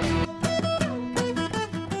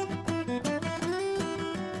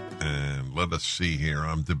 And let us see here.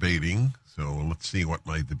 I'm debating, so let's see what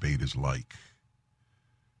my debate is like.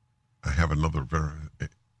 I have another very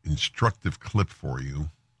instructive clip for you.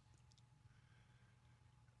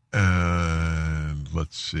 And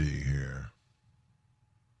let's see here.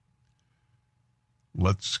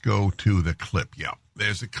 Let's go to the clip. Yeah,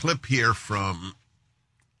 there's a clip here from,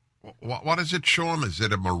 what is it, Sean? Is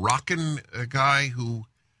it a Moroccan guy who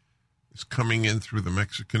is coming in through the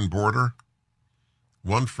Mexican border?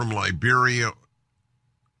 One from Liberia,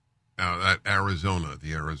 at Arizona,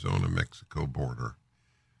 the Arizona-Mexico border.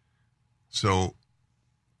 So,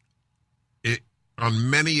 on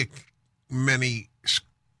many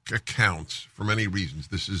accounts, for many reasons,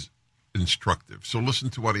 this is instructive. So listen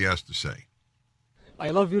to what he has to say. I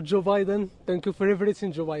love you, Joe Biden. Thank you for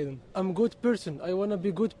everything, Joe Biden. I'm a good person. I want to be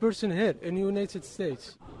a good person here in the United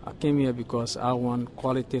States. I came here because I want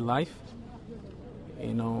quality life.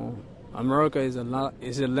 You know, America is a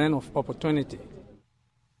land of opportunity.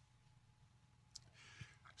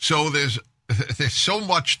 So there's so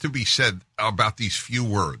much to be said about these few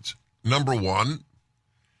words. Number one,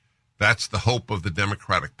 that's the hope of the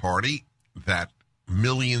Democratic Party, that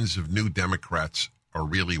millions of new Democrats are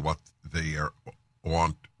really what they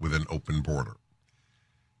want with an open border.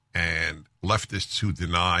 And leftists who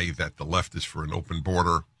deny that the left is for an open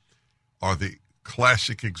border are the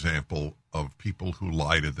classic example of people who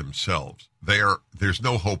lie to themselves. There's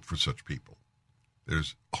no hope for such people.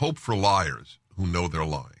 There's hope for liars who know they're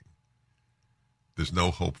lying. There's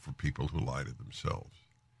no hope for people who lie to themselves.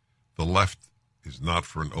 The left is not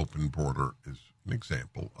for an open border is an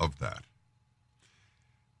example of that.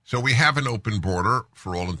 So we have an open border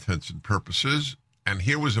for all intents and purposes. And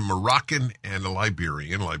here was a Moroccan and a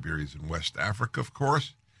Liberian. Liberia's in West Africa, of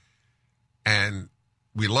course. And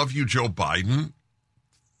we love you, Joe Biden.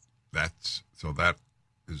 That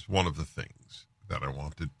is one of the things that I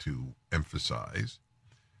wanted to emphasize.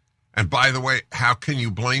 And by the way, how can you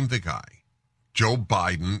blame the guy? Joe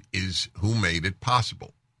Biden is who made it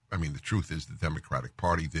possible. I mean, the truth is the Democratic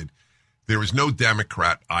Party did. There is no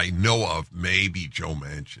Democrat I know of, maybe Joe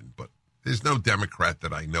Manchin, but there's no Democrat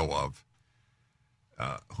that I know of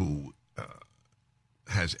who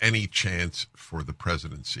has any chance for the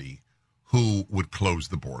presidency who would close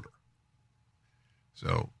the border.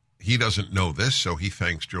 So he doesn't know this, so he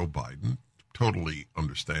thanks Joe Biden, totally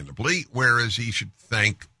understandably, whereas he should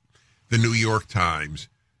thank the New York Times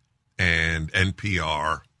and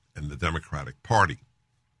NPR and the Democratic Party.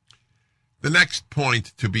 The next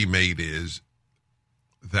point to be made is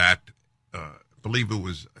that, I believe it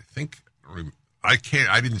was, I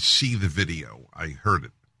didn't see the video. I heard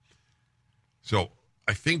it. So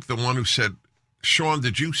I think the one who said, Sean,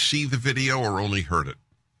 did you see the video or only heard it?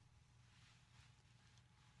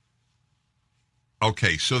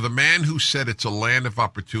 Okay, so the man who said it's a land of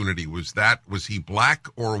opportunity, was he black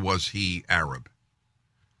or was he Arab?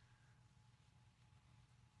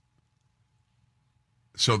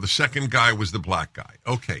 So the second guy was the black guy.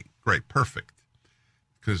 Okay, great, perfect.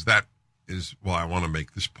 Because that is why I want to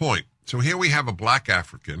make this point. So here we have a black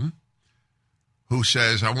African who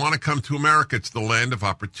says, I want to come to America. It's the land of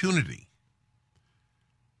opportunity.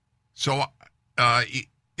 So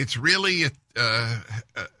it's really a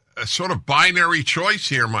sort of binary choice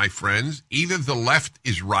here, my friends. Either the left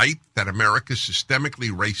is right that America is systemically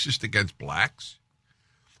racist against blacks,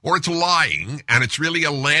 or it's lying, and it's really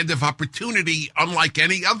a land of opportunity unlike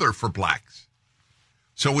any other for blacks.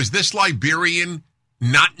 So is this Liberian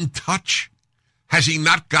not in touch? Has he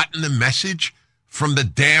not gotten the message from the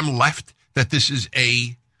damn left that this is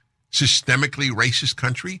a systemically racist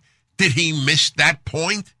country? Did he miss that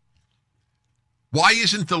point? Why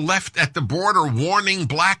isn't the left at the border warning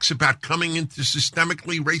blacks about coming into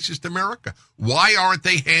systemically racist America? Why aren't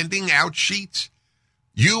they handing out sheets?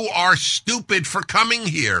 You are stupid for coming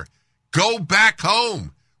here. Go back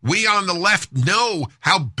home. We on the left know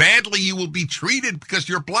how badly you will be treated because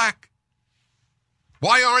you're black.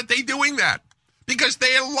 Why aren't they doing that? Because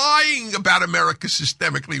they are lying about America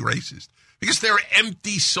systemically racist. Because they're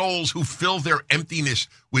empty souls who fill their emptiness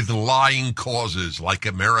with lying causes like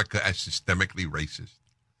America as systemically racist.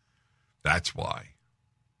 That's why.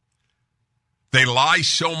 They lie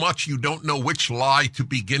so much you don't know which lie to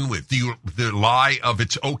begin with. The lie of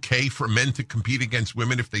it's okay for men to compete against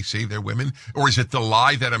women if they say they're women? Or is it the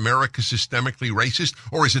lie that America is systemically racist?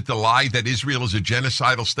 Or is it the lie that Israel is a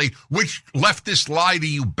genocidal state? Which leftist lie do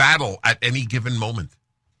you battle at any given moment?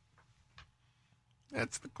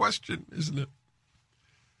 That's the question, isn't it?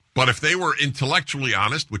 But if they were intellectually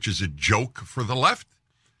honest, which is a joke for the left,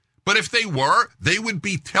 but if they were, they would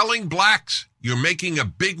be telling blacks, you're making a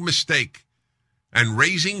big mistake, and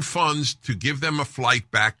raising funds to give them a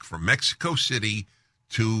flight back from Mexico City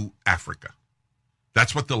to Africa.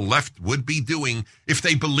 That's what the left would be doing if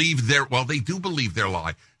they believe they do believe their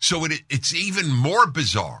lie. So it's even more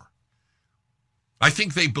bizarre. I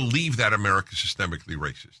think they believe that America is systemically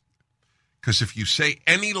racist. Because if you say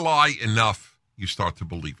any lie enough, you start to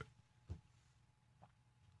believe it.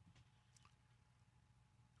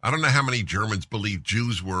 I don't know how many Germans believed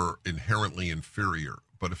Jews were inherently inferior,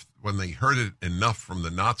 but when they heard it enough from the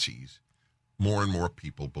Nazis, more and more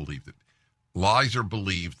people believed it. Lies are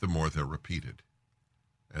believed the more they're repeated.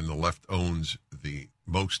 And the left owns the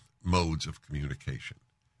most modes of communication.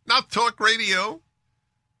 Not talk radio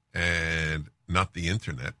and not the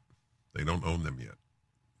internet. They don't own them yet.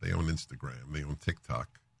 They own Instagram. They own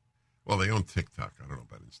TikTok. Well, they own TikTok. I don't know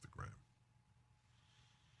about Instagram.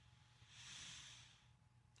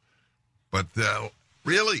 But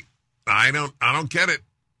really, I don't get it.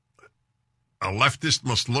 A leftist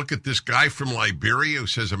must look at this guy from Liberia who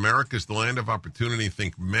says America is the land of opportunity and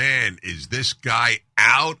think, man, is this guy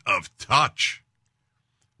out of touch?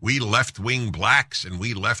 We left-wing blacks and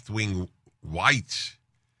we left-wing whites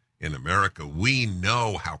in America, we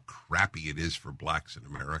know how crappy it is for blacks in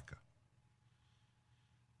America.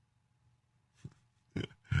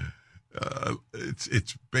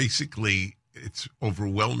 It's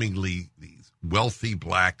overwhelmingly these wealthy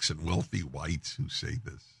blacks and wealthy whites who say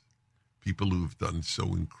this. people who've done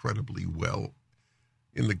so incredibly well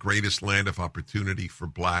in the greatest land of opportunity for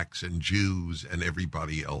blacks and Jews and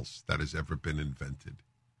everybody else that has ever been invented.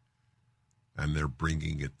 And they're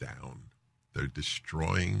bringing it down. They're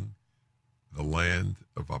destroying the land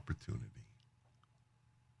of opportunity.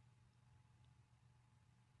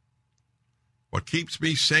 What keeps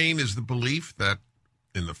me sane is the belief that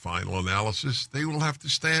in the final analysis, they will have to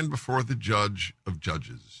stand before the judge of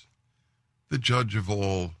judges, the judge of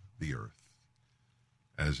all the earth,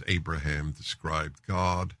 as Abraham described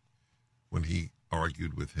God when he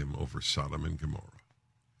argued with him over Sodom and Gomorrah.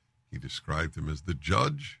 He described him as the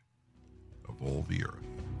judge of all the earth.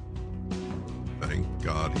 Thank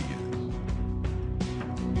God he is.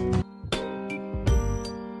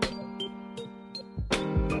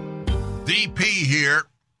 DP here.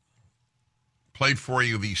 Played for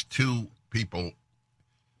you these two people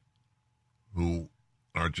who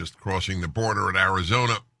are just crossing the border at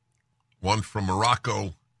Arizona, one from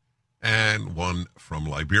Morocco and one from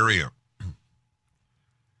Liberia.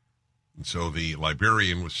 And so the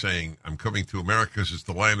Liberian was saying, I'm coming to America because it's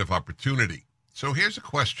the land of opportunity. So here's a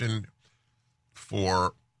question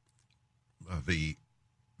for the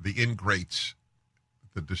ingrates,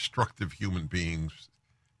 the destructive human beings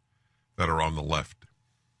that are on the left.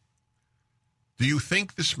 Do you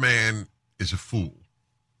think this man is a fool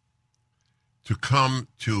to come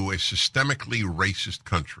to a systemically racist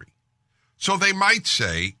country? So they might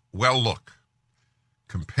say, well, look,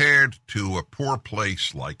 compared to a poor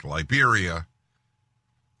place like Liberia,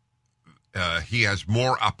 he has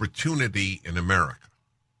more opportunity in America.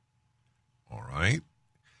 All right.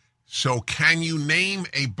 So can you name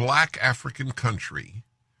a black African country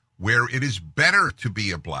where it is better to be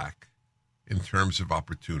a black in terms of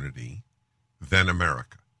opportunity than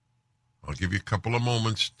America? I'll give you a couple of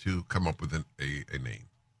moments to come up with a name.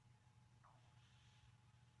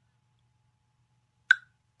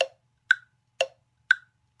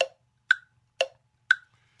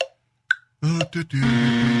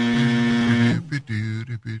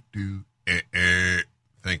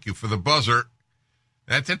 Thank you for the buzzer.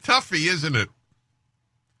 That's a toughie, isn't it?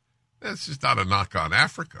 This is not a knock on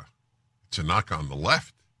Africa. It's a knock on the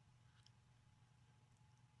left.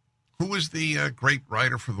 Who was the great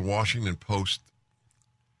writer for the Washington Post?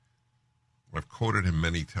 I've quoted him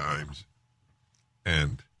many times.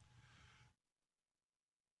 And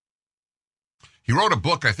he wrote a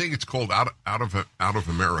book, I think it's called Out of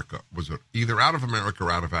America. Was it either Out of America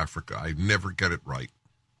or Out of Africa? I never get it right.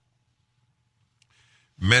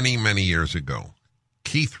 Many, many years ago.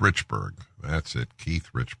 Keith Richburg. That's it, Keith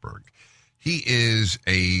Richburg. He is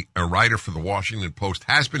a writer for the Washington Post,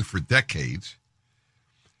 has been for decades.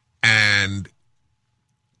 And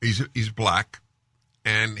he's black,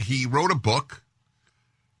 and he wrote a book,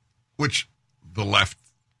 which the left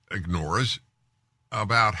ignores,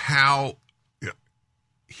 about how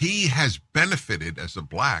he has benefited as a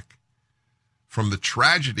black from the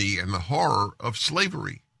tragedy and the horror of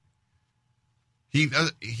slavery. He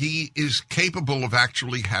is capable of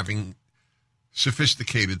actually having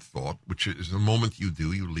sophisticated thought, which is the moment you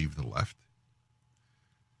do, you leave the left.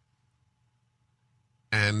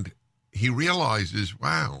 And he realizes,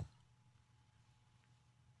 wow,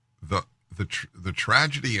 the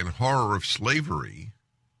tragedy and horror of slavery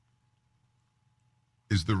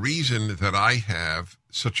is the reason that I have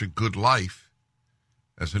such a good life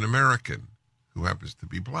as an American who happens to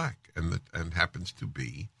be black and happens to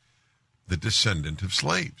be the descendant of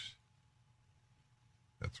slaves.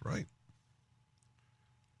 That's right.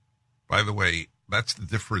 By the way, that's the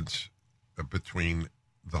difference between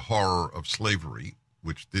the horror of slavery,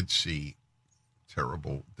 which did see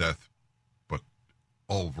terrible death, but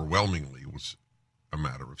overwhelmingly was a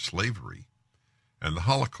matter of slavery, and the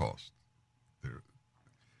Holocaust.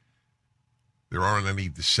 There aren't any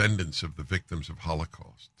descendants of the victims of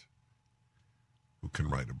Holocaust who can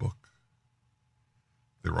write a book.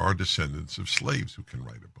 There are descendants of slaves who can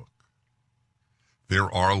write a book. There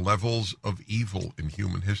are levels of evil in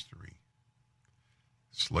human history.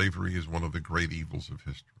 Slavery is one of the great evils of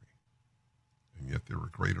history. And yet there are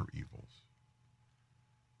greater evils.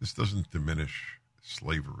 This doesn't diminish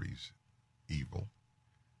slavery's evil.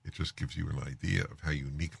 It just gives you an idea of how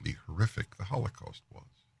uniquely horrific the Holocaust was.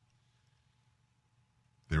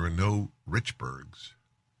 There are no Richburgs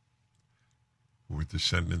who were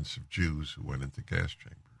descendants of Jews who went into gas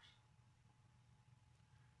chambers.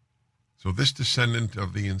 So this descendant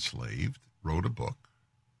of the enslaved wrote a book,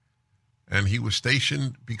 and he was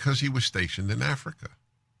stationed because he was stationed in Africa,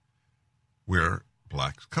 where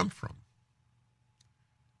blacks come from.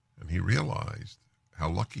 And he realized how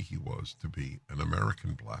lucky he was to be an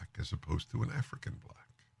American black as opposed to an African black.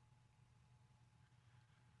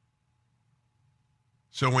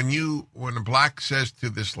 So when a black says to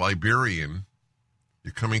this Liberian,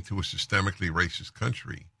 you're coming to a systemically racist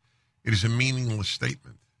country, it is a meaningless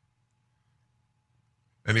statement.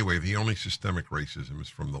 Anyway, the only systemic racism is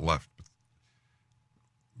from the left.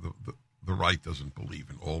 The right doesn't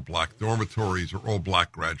believe in all black dormitories or all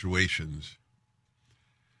black graduations.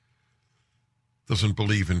 Doesn't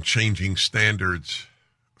believe in changing standards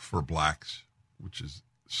for blacks, which is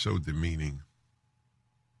so demeaning.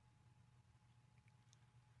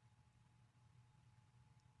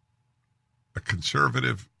 A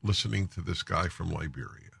conservative listening to this guy from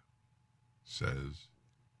Liberia says,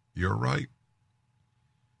 you're right.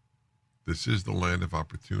 This is the land of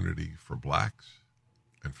opportunity for blacks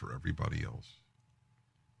and for everybody else.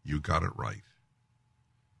 You got it right.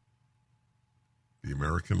 The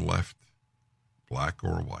American left, black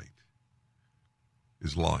or white,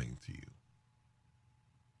 is lying to you.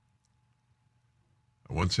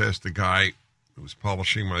 I once asked a guy who was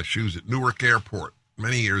polishing my shoes at Newark Airport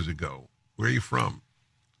many years ago, where are you from?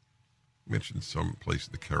 He mentioned some place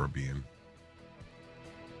in the Caribbean.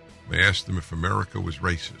 I asked him if America was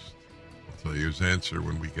racist. I'll tell you his answer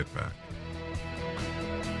when we get back.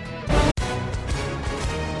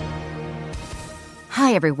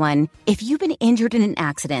 Hi, everyone. If you've been injured in an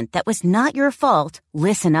accident that was not your fault,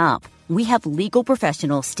 listen up. We have legal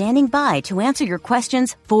professionals standing by to answer your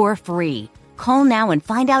questions for free. Call now and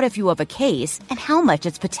find out if you have a case and how much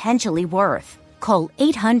it's potentially worth. Call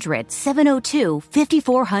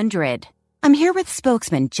 800-702-5400. I'm here with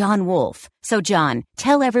spokesman John Wolf. So, John,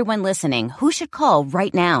 tell everyone listening who should call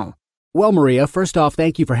right now. Well, Maria, first off,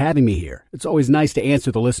 thank you for having me here. It's always nice to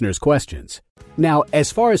answer the listeners' questions. Now,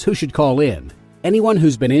 as far as who should call in, anyone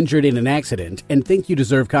who's been injured in an accident and think you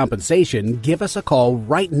deserve compensation, give us a call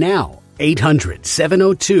right now.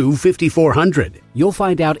 800-702-5400. You'll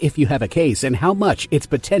find out if you have a case and how much it's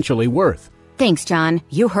potentially worth. Thanks, John.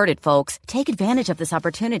 You heard it, folks. Take advantage of this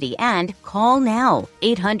opportunity and call now.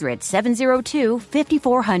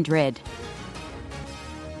 800-702-5400.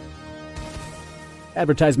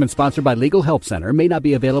 Advertisement sponsored by Legal Help Center. May not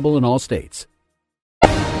be available in all states.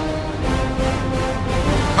 Hi,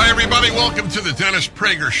 everybody. Welcome to the Dennis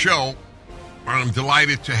Prager Show. I'm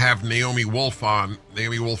delighted to have Naomi Wolf on.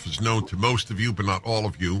 Naomi Wolf is known to most of you, but not all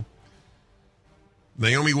of you.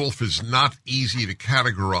 Naomi Wolf is not easy to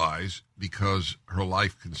categorize because her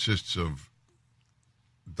life consists of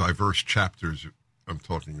diverse chapters. I'm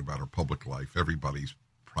talking about her public life. Everybody's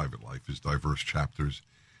private life is diverse chapters.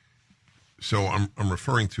 So I'm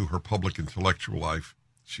referring to her public intellectual life.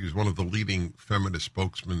 She is one of the leading feminist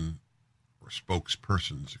spokespersons,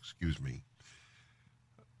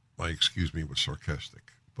 My excuse me was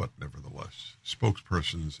sarcastic, but nevertheless,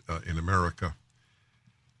 spokespersons in America.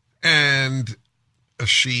 And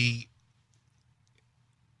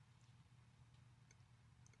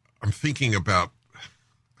I'm thinking about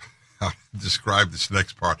how to describe this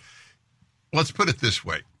next part. Let's put it this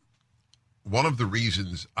way. One of the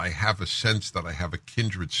reasons I have a sense that I have a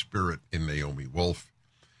kindred spirit in Naomi Wolf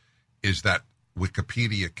is that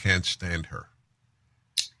Wikipedia can't stand her.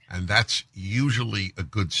 And that's usually a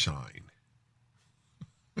good sign.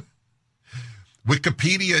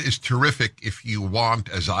 Wikipedia is terrific if you want,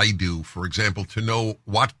 as I do, for example, to know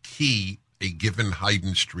what key a given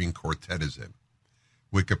Haydn string quartet is in.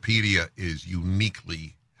 Wikipedia is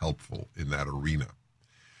uniquely helpful in that arena.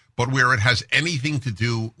 But where it has anything to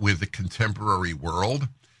do with the contemporary world,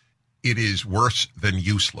 it is worse than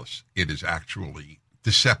useless. It is actually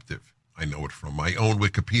deceptive. I know it from my own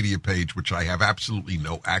Wikipedia page, which I have absolutely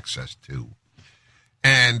no access to.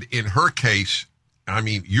 And in her case, I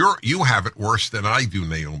mean, you have it worse than I do,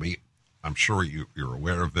 Naomi. I'm sure you're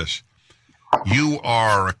aware of this. You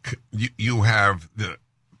have the,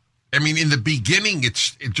 I mean, in the beginning,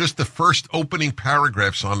 it's just the first opening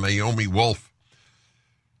paragraphs on Naomi Wolf.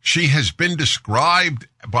 She has been described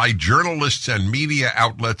by journalists and media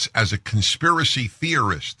outlets as a conspiracy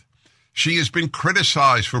theorist. She has been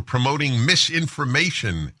criticized for promoting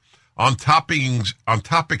misinformation on topics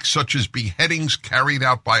such as beheadings carried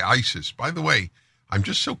out by ISIS. By the way, I'm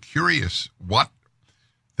just so curious what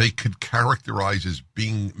they could characterize as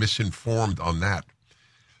being misinformed on that.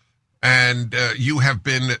 And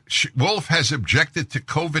Wolf has objected to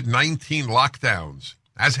COVID-19 lockdowns,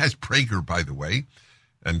 as has Prager, by the way,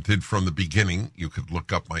 and did from the beginning. You could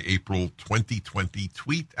look up my April 2020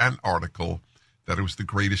 tweet and article that it was the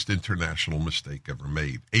greatest international mistake ever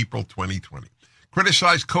made. April 2020.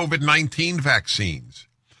 Criticized COVID-19 vaccines.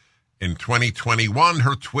 In 2021,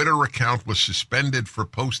 her Twitter account was suspended for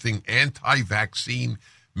posting anti-vaccine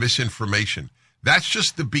misinformation. That's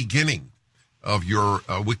just the beginning of your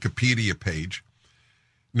Wikipedia page.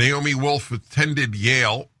 Naomi Wolf attended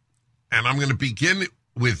Yale, and I'm going to begin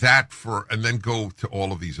with that and then go to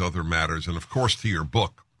all of these other matters, and of course to your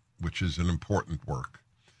book, which is an important work.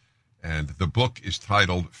 And the book is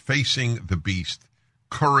titled Facing the Beast,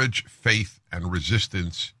 Courage, Faith, and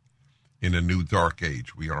Resistance in a New Dark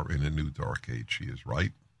Age. We are in a new dark age, she is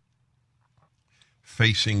right.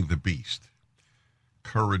 Facing the Beast,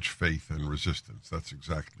 Courage, Faith, and Resistance. That's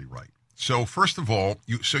exactly right. So first of all,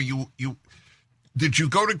 you did you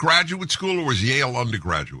go to graduate school, or was Yale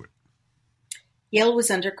undergraduate? Yale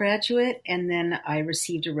was undergraduate, and then I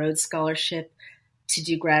received a Rhodes Scholarship to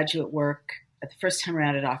do graduate work the first time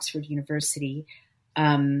around at Oxford University,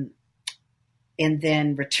 and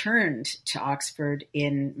then returned to Oxford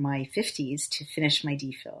in my 50s to finish my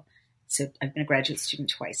DPhil. So I've been a graduate student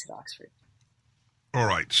twice at Oxford. All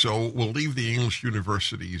right, so we'll leave the English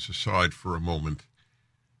universities aside for a moment.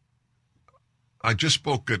 I just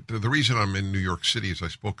spoke at, the reason I'm in New York City is I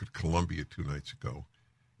spoke at Columbia 2 nights ago.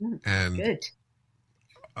 And good.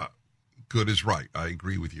 Good is right. I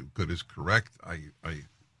agree with you. Good is correct. I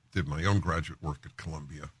did my own graduate work at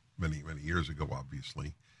Columbia many, many years ago,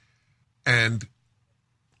 obviously. And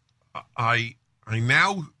I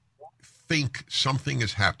now think something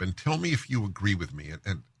has happened. Tell me if you agree with me.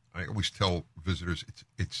 And I always tell visitors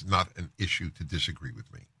it's not an issue to disagree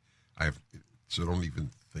with me. So don't even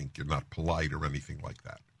think you're not polite or anything like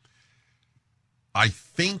that. I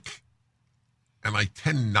think, and I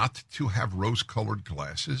tend not to have rose-colored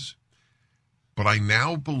glasses, but I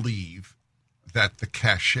now believe that the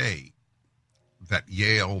cachet that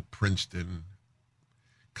Yale, Princeton,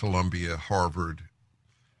 Columbia, Harvard,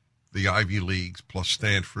 the Ivy Leagues, plus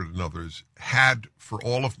Stanford and others, had for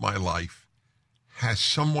all of my life has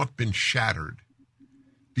somewhat been shattered.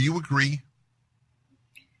 Do you agree?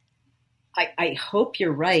 I hope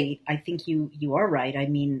you're right. I think you are right. I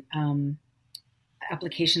mean,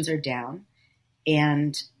 applications are down,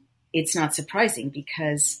 and it's not surprising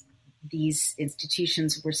because these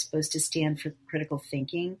institutions were supposed to stand for critical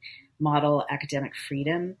thinking, model academic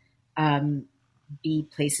freedom, be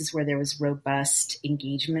places where there was robust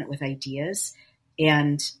engagement with ideas.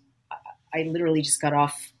 And I literally just got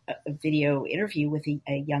off a video interview with a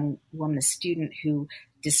young woman, a student, who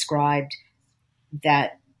described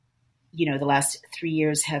that, you know, the last 3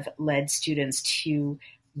 years have led students to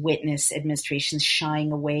witness administrations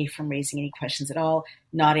shying away from raising any questions at all,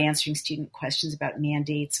 not answering student questions about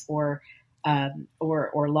mandates or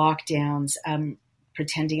lockdowns,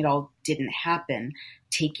 pretending it all didn't happen,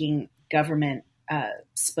 taking government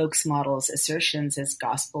spokesmodels' assertions as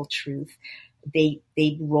gospel truth. They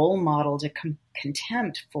role modeled a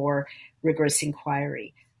contempt for rigorous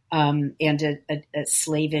inquiry and a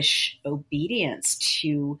slavish obedience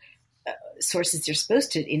to sources they're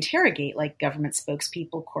supposed to interrogate, like government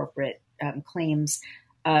spokespeople, corporate claims.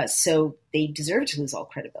 So they deserve to lose all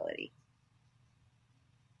credibility.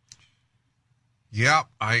 Yeah,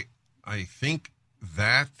 I think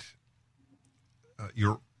that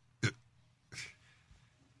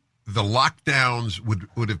the lockdowns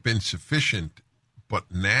would have been sufficient, but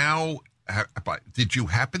now, did you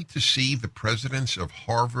happen to see the presidents of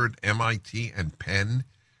Harvard, MIT, and Penn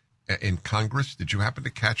in Congress? Did you happen to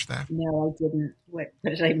catch that? No, I didn't. What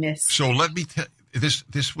did I miss? So let me tell you,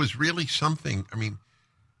 this was really something. I mean,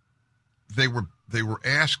 they were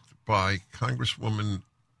asked by Congresswoman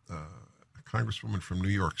from New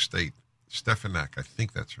York State, Stefanik, I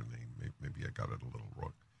think that's her name. Maybe I got it a little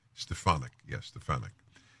wrong. Stefanik, yes, Stefanik.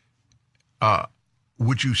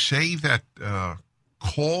 Would you say that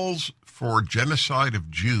calls for genocide of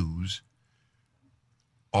Jews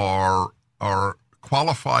are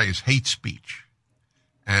qualify as hate speech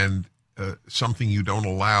and something you don't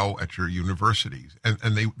allow at your universities?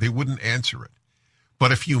 And they wouldn't answer it.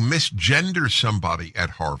 But if you misgender somebody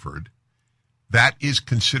at Harvard, that is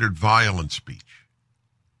considered violent speech.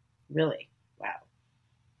 Really? Wow.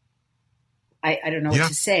 I don't know what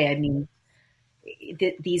to say. I mean,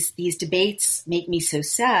 these debates make me so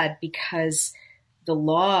sad because the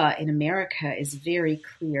law in America is very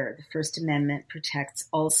clear. The First Amendment protects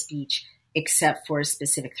all speech except for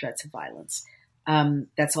specific threats of violence.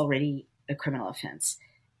 That's already a criminal offense.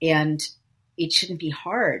 And it shouldn't be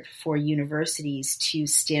hard for universities to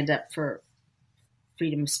stand up for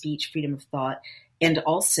freedom of speech, freedom of thought, and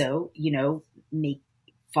also, you know,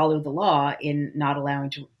 follow the law in not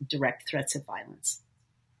allowing direct threats of violence.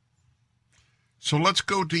 So let's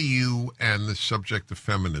go to you and the subject of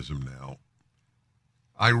feminism now.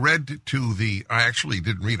 I actually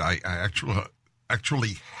didn't read. I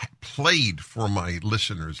actually played for my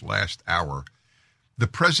listeners last hour the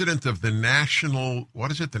president of the National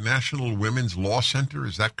Women's Law Center.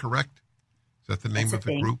 Is that correct? Is that the name of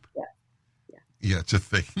the group? Yeah, it's a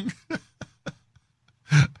thing.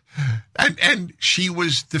 and she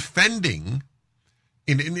was defending,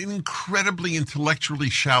 in an incredibly intellectually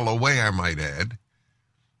shallow way, I might add,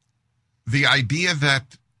 the idea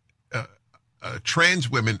that trans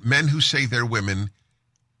women, men who say they're women,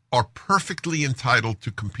 are perfectly entitled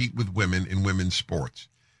to compete with women in women's sports.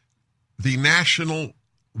 The National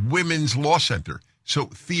Women's Law Center, so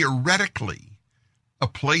theoretically a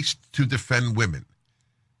place to defend women.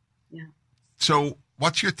 Yeah. So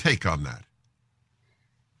what's your take on that?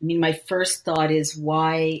 I mean, my first thought is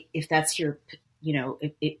why, if that's your,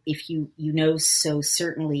 if you know so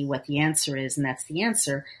certainly what the answer is, and that's the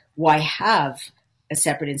answer, why have a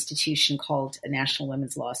separate institution called a National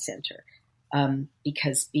Women's Law Center?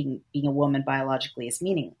 Because being a woman biologically is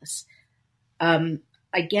meaningless.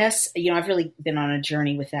 I guess, I've really been on a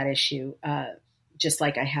journey with that issue, just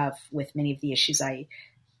like I have with many of the issues I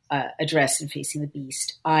address in Facing the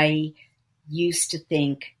Beast. I used to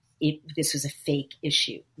think this was a fake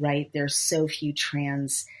issue, right? There's so few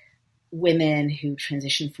trans women who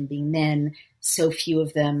transition from being men. So few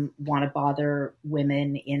of them want to bother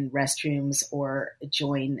women in restrooms or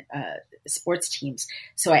join sports teams.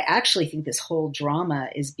 So I actually think this whole drama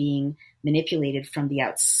is being manipulated from the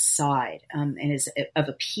outside, and is of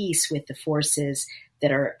a piece with the forces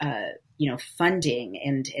that are, funding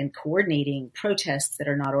and coordinating protests that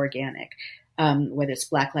are not organic, whether it's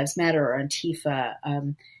Black Lives Matter or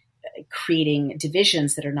Antifa, creating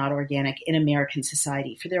divisions that are not organic in American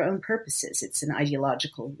society for their own purposes. It's an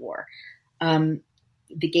ideological war.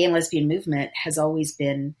 The gay and lesbian movement has always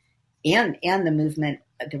been, and the movement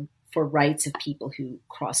for rights of people who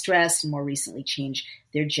cross-dress and more recently change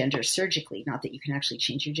their gender surgically. Not that you can actually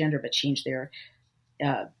change your gender, but change their,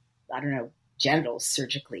 genitals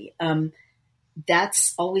surgically.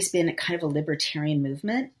 That's always been a kind of a libertarian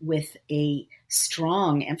movement with a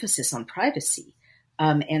strong emphasis on privacy.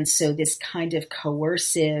 And so this kind of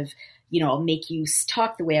coercive, I'll make you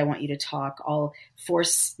talk the way I want you to talk. I'll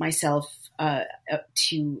force myself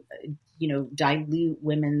to, dilute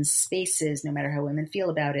women's spaces, no matter how women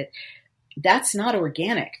feel about it. That's not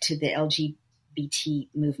organic to the LGBT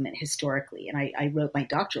movement historically. And I wrote my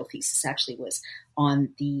doctoral thesis actually was on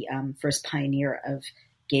the first pioneer of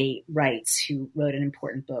gay rights who wrote an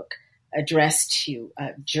important book addressed to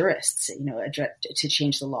jurists, to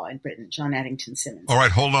change the law in Britain, John Addington Symonds. All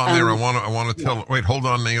right, hold on there. I want to tell. Yeah. Wait, hold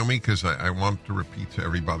on, Naomi, because I want to repeat to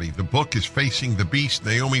everybody. The book is Facing the Beast.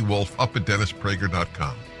 Naomi Wolf up at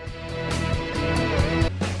DennisPrager.com.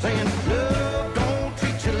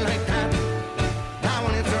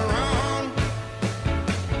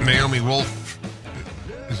 Naomi Wolf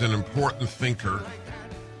is an important thinker,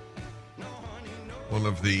 one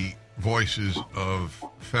of the voices of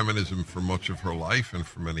feminism for much of her life and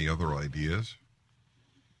for many other ideas.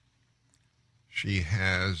 She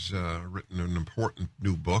has written an important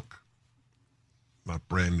new book, not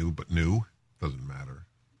brand new, but new, doesn't matter.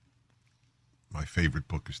 My favorite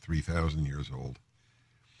book is 3,000 years old.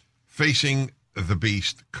 Facing the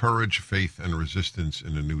Beast, Courage, Faith, and Resistance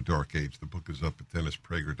in a New Dark Age. The book is up at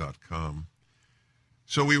DennisPrager.com.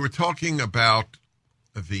 So we were talking about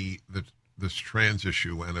this trans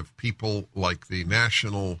issue and of people like the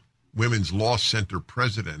National Women's Law Center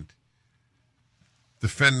president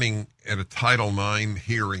defending at a Title IX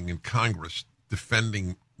hearing in Congress,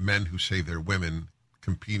 defending men who say they're women,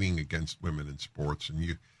 competing against women in sports.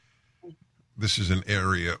 And this is an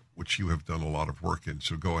area which you have done a lot of work in,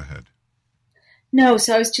 so go ahead. No,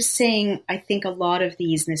 so I was just saying, I think a lot of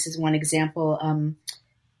these, and this is one example,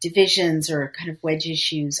 divisions or kind of wedge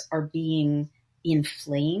issues are being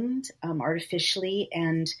inflamed artificially.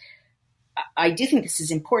 And I do think this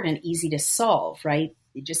is important and easy to solve, right?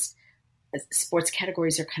 Sports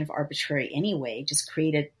categories are kind of arbitrary anyway. Just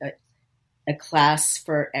create a class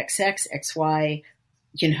for XX, XY,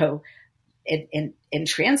 and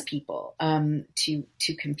trans people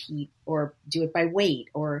to compete, or do it by weight,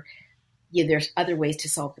 or there's other ways to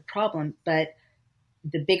solve the problem. But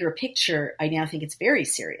the bigger picture, I now think it's very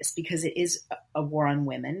serious because it is a war on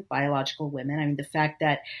women, biological women. I mean, the fact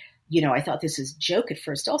that, I thought this was a joke at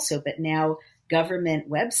first also, but now government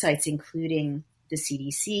websites, including the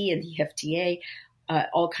CDC and the FDA,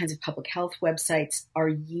 all kinds of public health websites are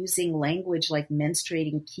using language like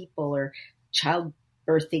menstruating people or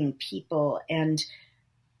childbirthing people. And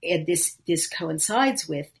this coincides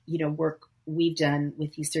with, work we've done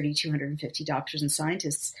with these 3,250 doctors and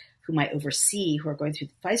scientists whom I oversee, who are going through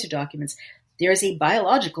the Pfizer documents. There is a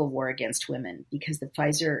biological war against women because the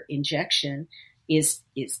Pfizer injection is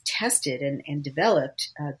tested and developed,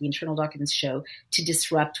 the internal documents show, to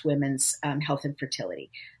disrupt women's health and fertility.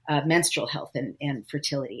 menstrual health and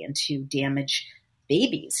fertility, and to damage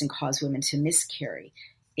babies and cause women to miscarry.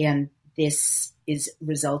 And this is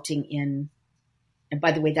resulting in, and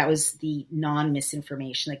by the way, that was the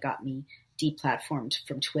non-misinformation that got me deplatformed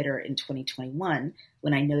from Twitter in 2021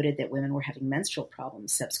 when I noted that women were having menstrual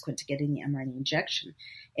problems subsequent to getting the mRNA injection.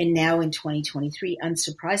 And now in 2023,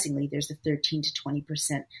 unsurprisingly, there's a 13 to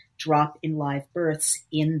 20% drop in live births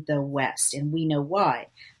in the West. And we know why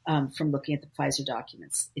from looking at the Pfizer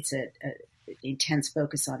documents. It's an intense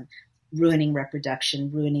focus on ruining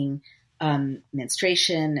reproduction, ruining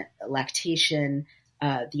menstruation, lactation,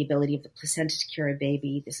 the ability of the placenta to carry a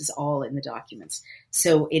baby. This is all in the documents.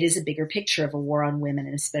 So it is a bigger picture of a war on women,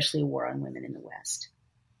 and especially a war on women in the West.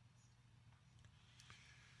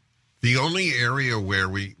 The only area where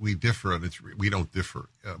we differ, and we don't differ,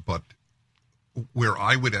 but where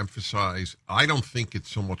I would emphasize, I don't think it's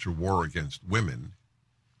so much a war against women.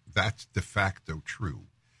 That's de facto true.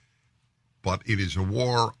 But it is a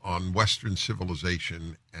war on Western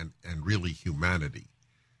civilization and really humanity.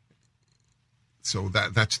 So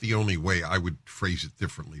that's the only way I would phrase it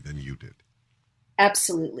differently than you did.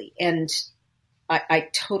 Absolutely. And I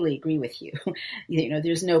totally agree with you.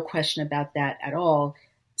 There's no question about that at all.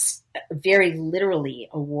 Very literally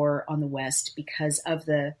a war on the West because of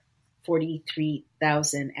the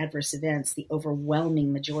 43,000 adverse events. The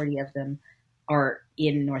overwhelming majority of them are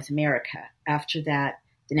in North America. After that,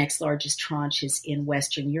 the next largest tranche is in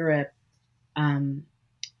Western Europe,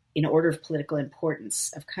 in order of political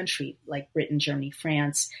importance of country like Britain, Germany,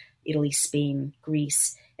 France, Italy, Spain,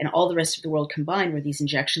 Greece, and all the rest of the world combined where these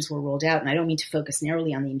injections were rolled out. And I don't mean to focus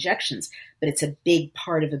narrowly on the injections, but it's a big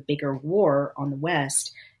part of a bigger war on the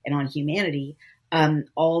West and on humanity.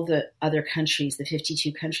 All the other countries, the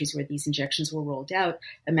 52 countries where these injections were rolled out,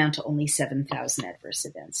 amount to only 7,000 adverse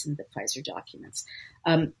events in the Pfizer documents.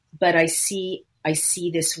 But I see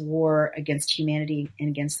this war against humanity and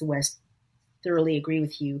against the West. Thoroughly agree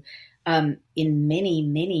with you in many,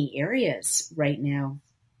 many areas right now,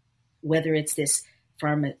 whether it's this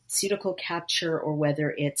pharmaceutical capture or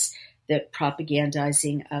whether it's the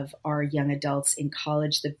propagandizing of our young adults in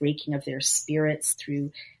college, the breaking of their spirits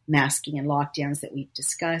through masking and lockdowns that we've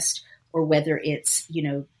discussed, or whether it's,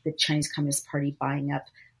 the Chinese Communist Party buying up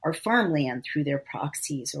our farmland through their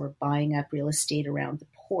proxies or buying up real estate around the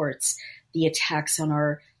ports, the attacks on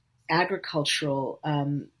our agricultural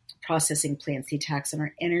processing plants, the attacks on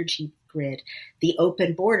our energy grid, the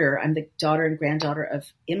open border. I'm the daughter and granddaughter of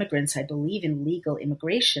immigrants. I believe in legal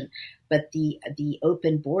immigration, but the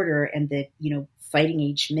open border and the, fighting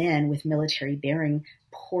age men with military bearing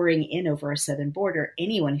pouring in over our southern border.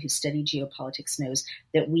 Anyone who studied geopolitics knows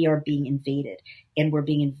that we are being invaded, and we're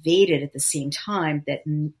being invaded at the same time that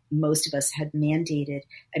most of us had mandated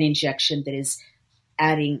an injection that is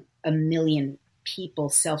adding 1 million people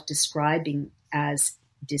self-describing as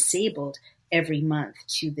disabled every month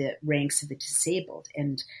to the ranks of the disabled,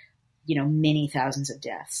 and many thousands of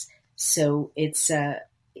deaths. So it's an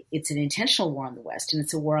intentional war on the West, and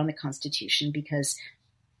it's a war on the Constitution because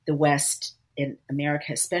the West, and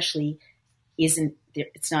America especially,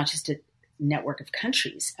 it's not just a network of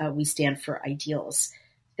countries. We stand for ideals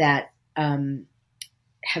that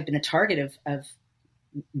have been the target of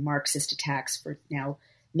Marxist attacks for now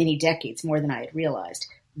many decades, more than I had realized,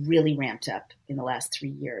 really ramped up in the last 3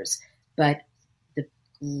 years. But the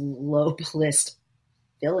globalist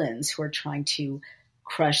villains who are trying to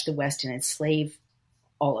crush the West and enslave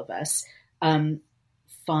all of us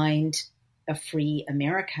find a free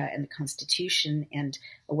America and the Constitution and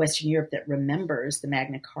a Western Europe that remembers the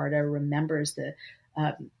Magna Carta, remembers the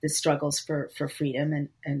struggles for freedom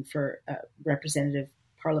and for representative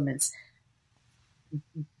parliaments.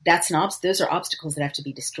 Those are obstacles that have to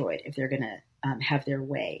be destroyed if they're going to have their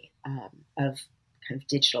way of kind of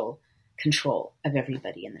digital control of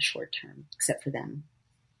everybody in the short term, except for them.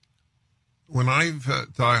 When I've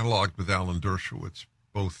dialogued with Alan Dershowitz,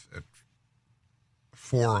 both at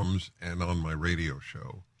forums and on my radio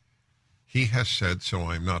show, he has said, so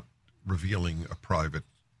I'm not revealing a private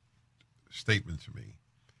statement to me,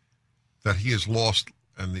 that he has lost,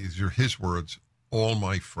 and these are his words, all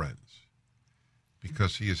my friends,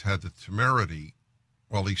 because he has had the temerity,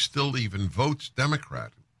 while he still even votes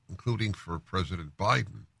Democrat, including for President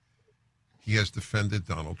Biden, he has defended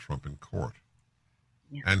Donald Trump in court.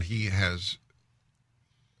 Yeah. And he has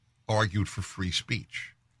argued for free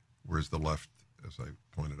speech, whereas the left, as I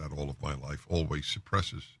pointed out all of my life, always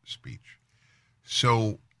suppresses speech.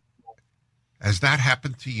 So has that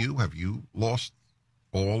happened to you? Have you lost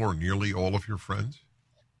all or nearly all of your friends?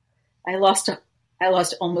 I lost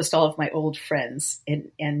almost all of my old friends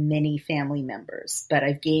and many family members, but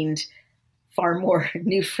I've gained far more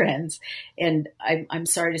new friends. And I'm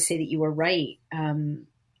sorry to say that you were right.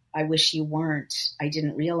 I wish you weren't. I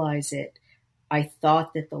didn't realize it. I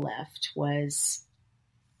thought that the left was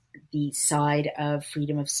the side of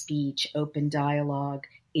freedom of speech, open dialogue,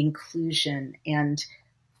 inclusion, and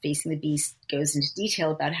Facing the Beast goes into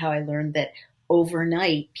detail about how I learned that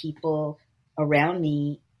overnight people around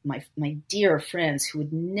me, my dear friends who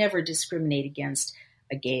would never discriminate against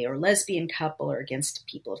a gay or lesbian couple or against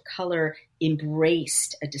people of color,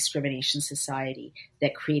 embraced a discrimination society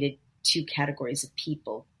that created two categories of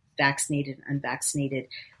people, vaccinated and unvaccinated.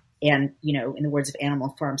 And, you know, in the words of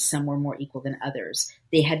Animal Farm, some were more equal than others.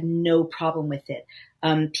 They had no problem with it.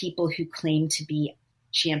 People who claim to be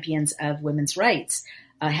champions of women's rights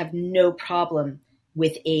have no problem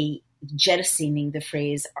with jettisoning the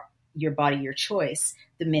phrase, your body, your choice,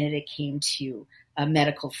 the minute it came to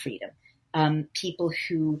medical freedom. People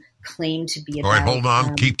who claim to be about... All right, hold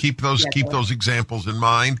on. Keep those examples in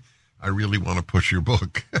mind. I really want to push your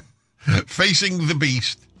book. Facing the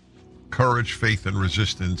Beast, Courage, Faith, and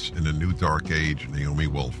Resistance in a New Dark Age, Naomi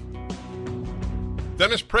Wolf.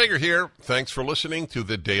 Dennis Prager here. Thanks for listening to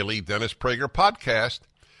the Daily Dennis Prager Podcast.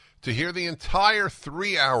 To hear the entire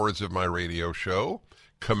 3 hours of my radio show,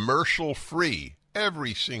 commercial-free,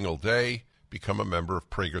 every single day, become a member of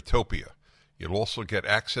Pragertopia. You'll also get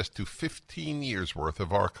access to 15 years' worth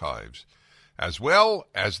of archives, as well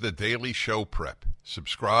as the daily show prep.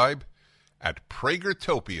 Subscribe at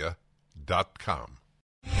Pragertopia.com.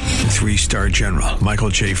 3-star General Michael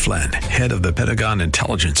J. Flynn, head of the Pentagon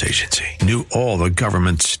Intelligence Agency, knew all the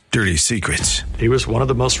government's dirty secrets. He was one of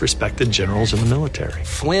the most respected generals in the military.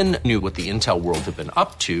 Flynn knew what the intel world had been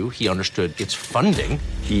up to. He understood its funding.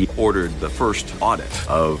 He ordered the first audit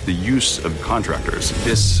of the use of contractors.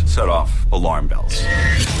 This set off alarm bells.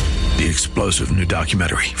 The explosive new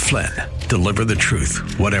documentary, Flynn, Deliver the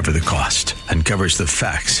Truth, Whatever the Cost, uncovers the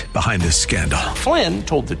facts behind this scandal. Flynn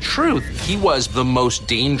told the truth. He was the most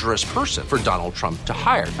dangerous person for Donald Trump to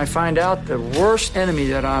hire. I find out the worst enemy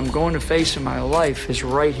that I'm going to face in my life is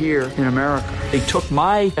right here in America. They took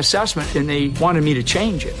my assessment and they wanted me to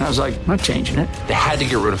change it. And I was like, I'm not changing it. They had to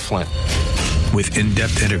get rid of Flynn. With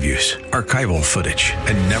in-depth interviews, archival footage,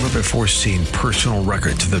 and never-before-seen personal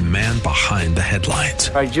records of the man behind the headlines.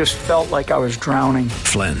 I just felt like I was drowning.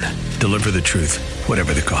 Flynn, Deliver the Truth,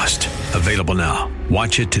 Whatever the Cost. Available now.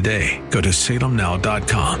 Watch it today. Go to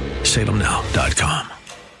salemnow.com. salemnow.com.